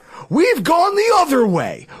 We've gone the other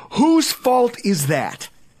way. Whose fault is that?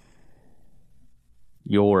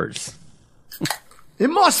 Yours. It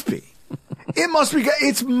must be. It must be.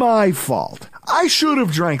 It's my fault. I should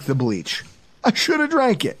have drank the bleach. I should have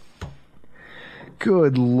drank it.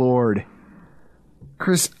 Good Lord.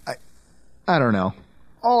 Chris, I don't know.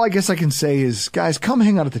 All I guess I can say is, guys, come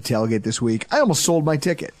hang out at the tailgate this week. I almost sold my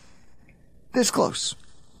ticket. This close.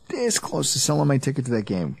 This close to selling my ticket to that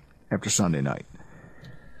game after Sunday night.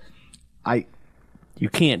 You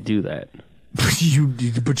can't do that. But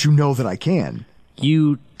you know that I can.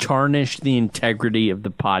 You tarnish the integrity of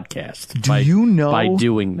the podcast by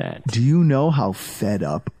doing that. Do you know how fed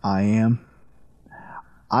up I am?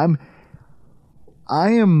 I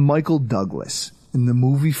am Michael Douglas in the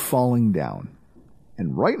movie Falling Down.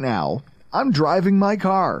 And right now, I'm driving my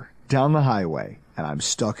car down the highway, and I'm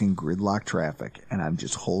stuck in gridlock traffic, and I'm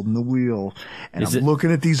just holding the wheel, and I'm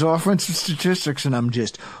looking at these offensive statistics, and I'm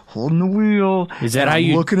just holding the wheel. Is that how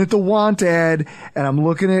you... looking at the want ad, and I'm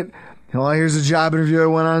looking at... Well, here's a job interview I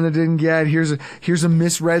went on that didn't get. Here's a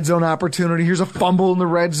missed red zone opportunity. Here's a fumble in the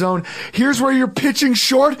red zone. Here's where you're pitching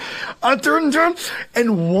short on 3rd and 10.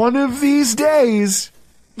 And one of these days,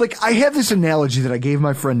 like, I have this analogy that I gave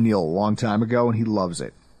my friend Neil a long time ago, and he loves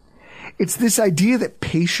it. It's this idea that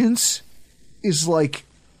patience is like,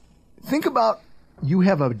 think about you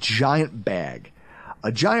have a giant bag,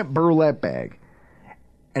 a giant burlap bag,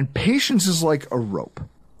 and patience is like a rope.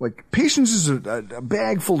 Like, patience is a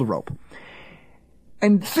bag full of rope.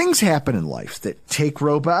 And things happen in life that take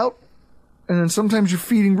rope out, and then sometimes you're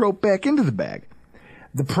feeding rope back into the bag.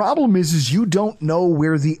 The problem is you don't know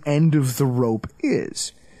where the end of the rope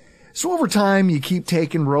is. So over time, you keep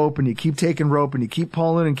taking rope, and you keep taking rope, and you keep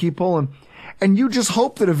pulling and keep pulling, and you just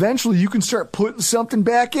hope that eventually you can start putting something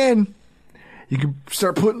back in. You can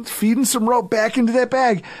start feeding some rope back into that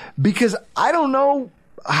bag, because I don't know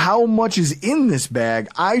how much is in this bag.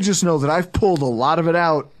 I just know that I've pulled a lot of it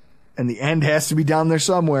out, and the end has to be down there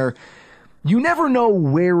somewhere. You never know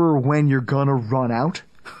where or when you're gonna run out.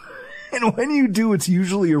 And when you do, it's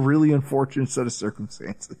usually a really unfortunate set of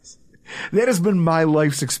circumstances. That has been my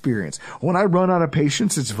life's experience. When I run out of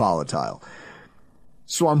patience, it's volatile.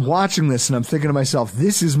 So I'm watching this and I'm thinking to myself,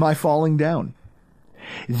 this is my falling down.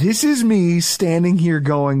 This is me standing here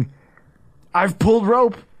going, I've pulled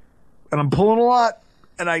rope, and I'm pulling a lot.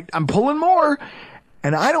 And I'm pulling more,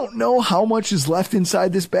 and I don't know how much is left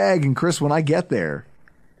inside this bag. And Chris, when I get there...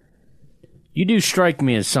 You do strike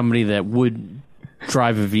me as somebody that would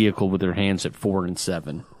drive a vehicle with their hands at 4 and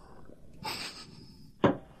 7.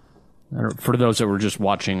 For those that were just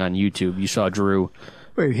watching on YouTube, you saw Drew.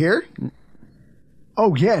 Wait, here?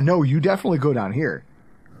 Oh, yeah, no, you definitely go down here.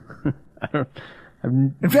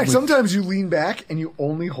 In fact, sometimes you lean back and you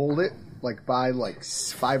only hold it by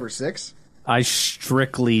 5 or 6. I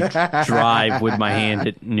strictly drive with my hand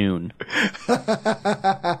at noon.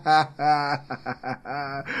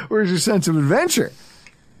 Where's your sense of adventure?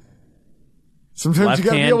 Sometimes you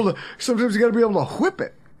got to be able to whip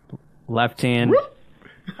it. Left hand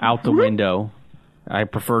out the window. I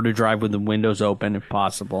prefer to drive with the windows open if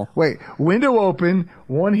possible. Wait, window open,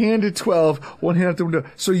 one hand at 12, one hand at the window.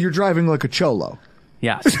 So you're driving like a cholo.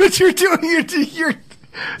 Yes. That's what you're doing. You're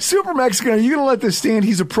Super Mexican. Are you going to let this stand?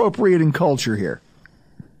 He's appropriating culture here.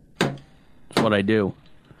 That's what I do.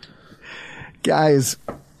 Guys,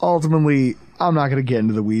 ultimately, I'm not going to get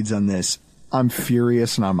into the weeds on this. I'm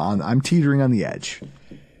furious, and I'm teetering on the edge.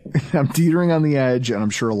 I'm teetering on the edge, and I'm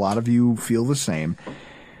sure a lot of you feel the same.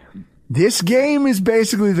 This game is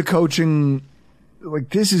basically the coaching. Like,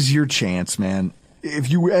 this is your chance, man.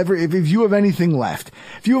 If you have anything left,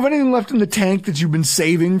 in the tank that you've been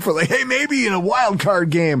saving for, like, hey, maybe in a wild card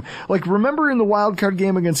game. Like, remember in the wild card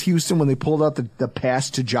game against Houston when they pulled out the pass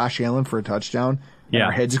to Josh Allen for a touchdown? And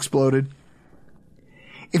our heads exploded.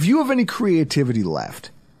 If you have any creativity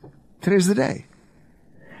left, today's the day.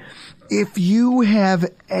 If you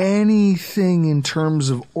have anything in terms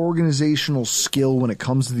of organizational skill when it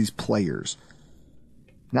comes to these players,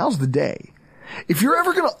 now's the day. If you're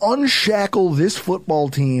ever going to unshackle this football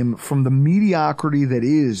team from the mediocrity that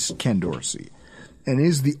is Ken Dorsey and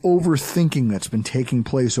is the overthinking that's been taking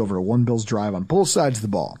place over a one Bills drive on both sides of the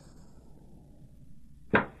ball,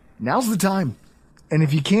 now's the time. And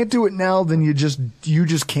if you can't do it now, then you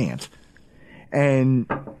just can't. And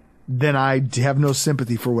then I have no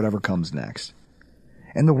sympathy for whatever comes next.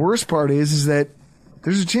 And the worst part is that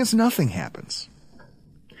there's a chance nothing happens.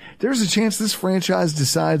 There's a chance this franchise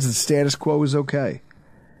decides the status quo is okay.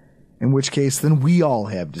 In which case, then we all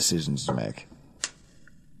have decisions to make.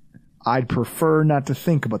 I'd prefer not to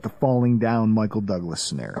think about the falling down Michael Douglas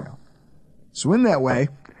scenario. So in that way,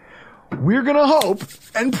 we're going to hope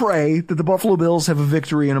and pray that the Buffalo Bills have a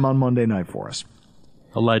victory in them on Monday night for us.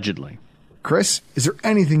 Allegedly. Chris, is there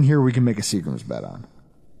anything here we can make a Seagram's bet on?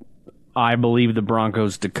 I believe the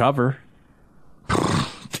Broncos to cover.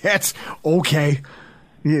 That's okay.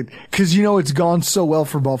 Because, it's gone so well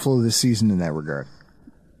for Buffalo this season in that regard.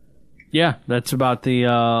 Yeah, that's about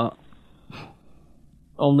the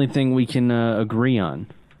only thing we can agree on.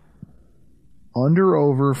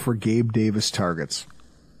 Under/over for Gabe Davis targets.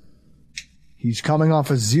 He's coming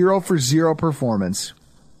off a 0-for-0 performance.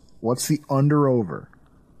 What's the under/over?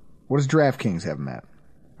 What does DraftKings have him at?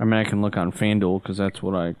 I mean, I can look on FanDuel because that's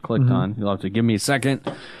what I clicked on. You'll have to give me a second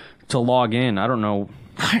to log in. I don't know.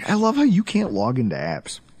 I love how you can't log into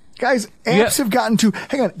apps. Guys, apps have gotten too...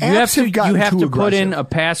 Hang on, apps have gotten too aggressive. You have to put in a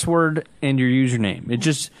password and your username. It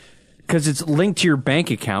just... Because it's linked to your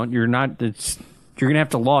bank account, you're going to have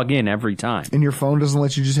to log in every time. And your phone doesn't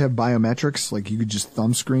let you just have biometrics? Like, you could just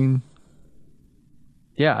thumb screen?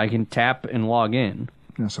 Yeah, I can tap and log in.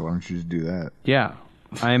 No, so why don't you just do that? Yeah,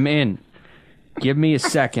 I'm in. Give me a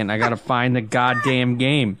second. I got to find the goddamn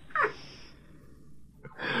game.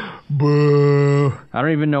 Boo. I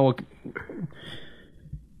don't even know what...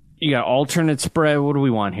 You got alternate spread. What do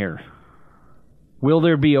we want here? Will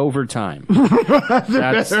there be overtime?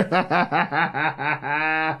 That's...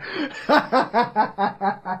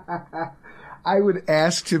 I would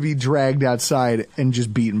ask to be dragged outside and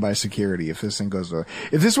just beaten by security if this thing goes over.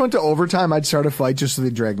 If this went to overtime, I'd start a fight just so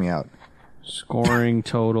they'd drag me out. Scoring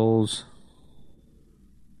totals.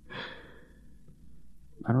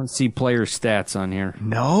 I don't see player stats on here.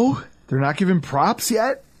 No? They're not giving props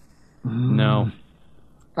yet? No.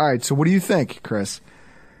 All right, so what do you think, Chris?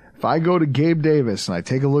 If I go to Gabe Davis and I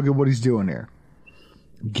take a look at what he's doing here.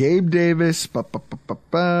 Gabe Davis. I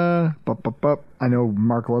know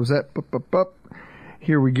Mark loves that.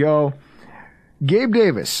 Here we go. Gabe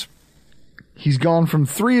Davis. He's gone from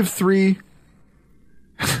 3 of 3.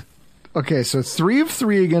 Okay, so it's 3 of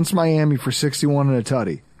 3 against Miami for 61 and a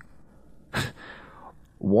tutty.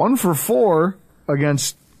 1 for 4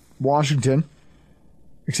 against Washington,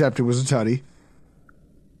 except it was a tutty.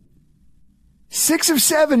 6 of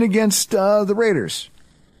 7 against the Raiders,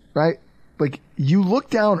 right? Like, you look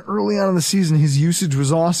down early on in the season, his usage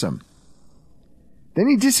was awesome. Then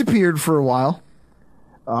he disappeared for a while.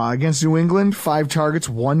 Against New England, 5 targets,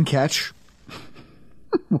 1 catch.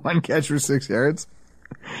 1 catch for 6 yards.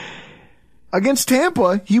 Against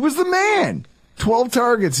Tampa, he was the man. 12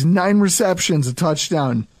 targets, 9 receptions, a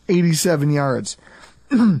touchdown, 87 yards.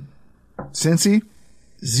 Cincy,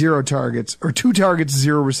 0 targets, or 2 targets,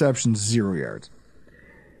 0 receptions, 0 yards.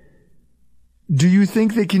 Do you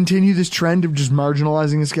think they continue this trend of just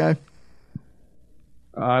marginalizing this guy?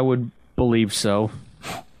 I would believe so.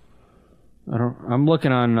 I'm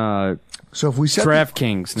looking on so if we set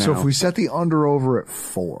DraftKings now. So if we set the under/over at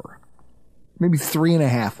 4, maybe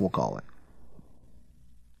 3.5, we'll call it,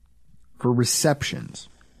 for receptions,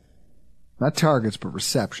 not targets, but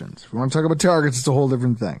receptions. If we want to talk about targets, it's a whole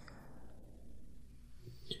different thing.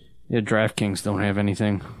 Yeah, DraftKings don't have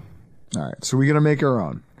anything. All right, so we're gonna make our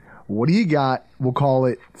own. What do you got? We'll call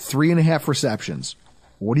it 3.5 receptions.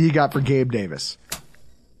 What do you got for Gabe Davis?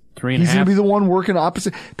 3.5. He's going to be the one working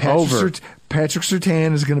opposite. Over. Patrick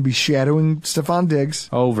Surtain is going to be shadowing Stephon Diggs.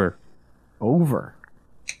 Over. All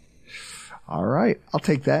right, I'll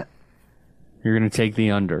take that. You're going to take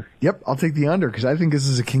the under. Yep, I'll take the under because I think this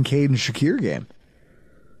is a Kincaid and Shakir game.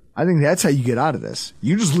 I think that's how you get out of this.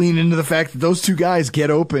 You just lean into the fact that those two guys get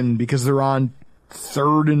open because they're on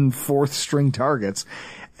third and fourth string targets,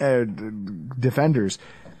 defenders.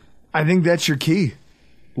 I think that's your key.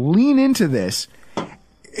 Lean into this.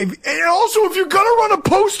 And also, if you're going to run a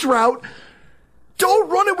post route, don't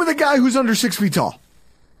run it with a guy who's under 6 feet tall.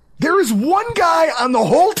 There is one guy on the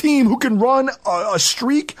whole team who can run a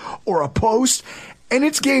streak or a post, and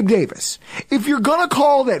it's Gabe Davis. If you're going to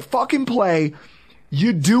call that fucking play,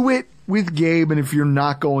 you do it with Gabe, and if you're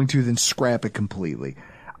not going to, then scrap it completely.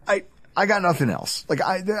 I got nothing else. Like,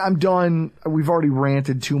 I'm done. We've already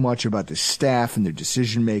ranted too much about the staff and their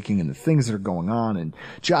decision-making and the things that are going on, and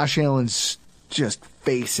Josh Allen's just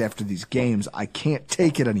face after these games. I can't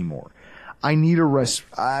take it anymore. I need a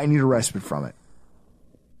respite from it.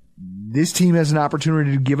 This team has an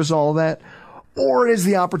opportunity to give us all of that, or it has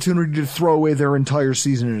the opportunity to throw away their entire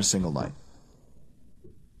season in a single night.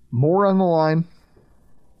 More on the line.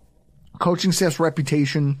 Coaching staff's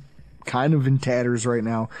reputation kind of in tatters right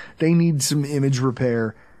now. They need some image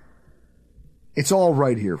repair. It's all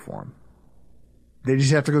right here for them. They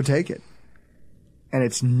just have to go take it. And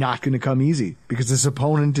it's not going to come easy because this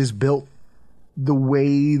opponent is built the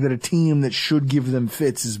way that a team that should give them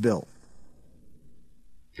fits is built.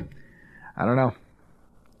 I don't know.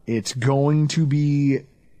 It's going to be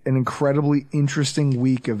an incredibly interesting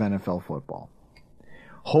week of NFL football.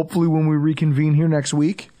 Hopefully when we reconvene here next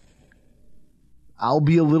week, I'll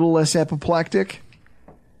be a little less apoplectic.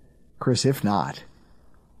 Chris, if not.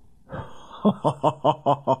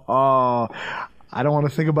 I don't want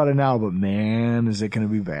to think about it now, but man, is it going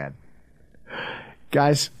to be bad.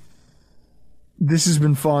 Guys, this has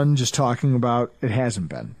been fun just talking about, it hasn't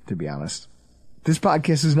been, to be honest. This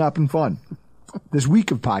podcast has not been fun. This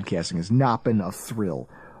week of podcasting has not been a thrill,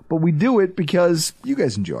 but we do it because you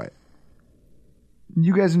guys enjoy it.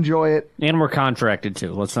 You guys enjoy it. And we're contracted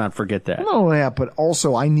too. Let's not forget that. Not only that, but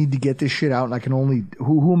also I need to get this shit out, and I can only,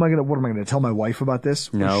 what am I going to tell my wife about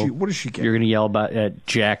this? No. What does she get? You're going to yell about at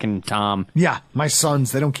Jack and Tom. Yeah, my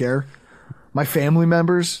sons, they don't care. My family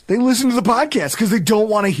members, they listen to the podcast because they don't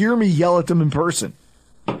want to hear me yell at them in person.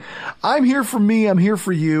 I'm here for me. I'm here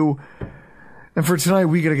for you. And for tonight,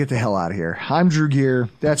 we got to get the hell out of here. I'm Drew Gear.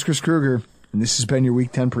 That's Chris Kruger. And this has been your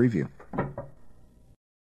Week 10 preview.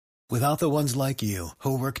 Without the ones like you,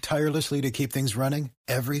 who work tirelessly to keep things running,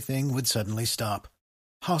 everything would suddenly stop.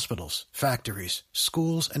 Hospitals, factories,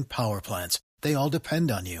 schools, and power plants, they all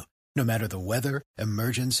depend on you. No matter the weather,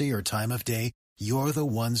 emergency, or time of day, you're the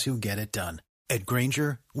ones who get it done. At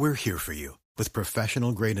Grainger, we're here for you with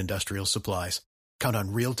professional-grade industrial supplies. Count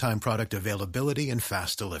on real-time product availability and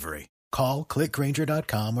fast delivery. Call, click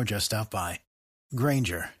Grainger.com, or just stop by.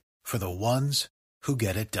 Grainger, for the ones who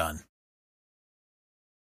get it done.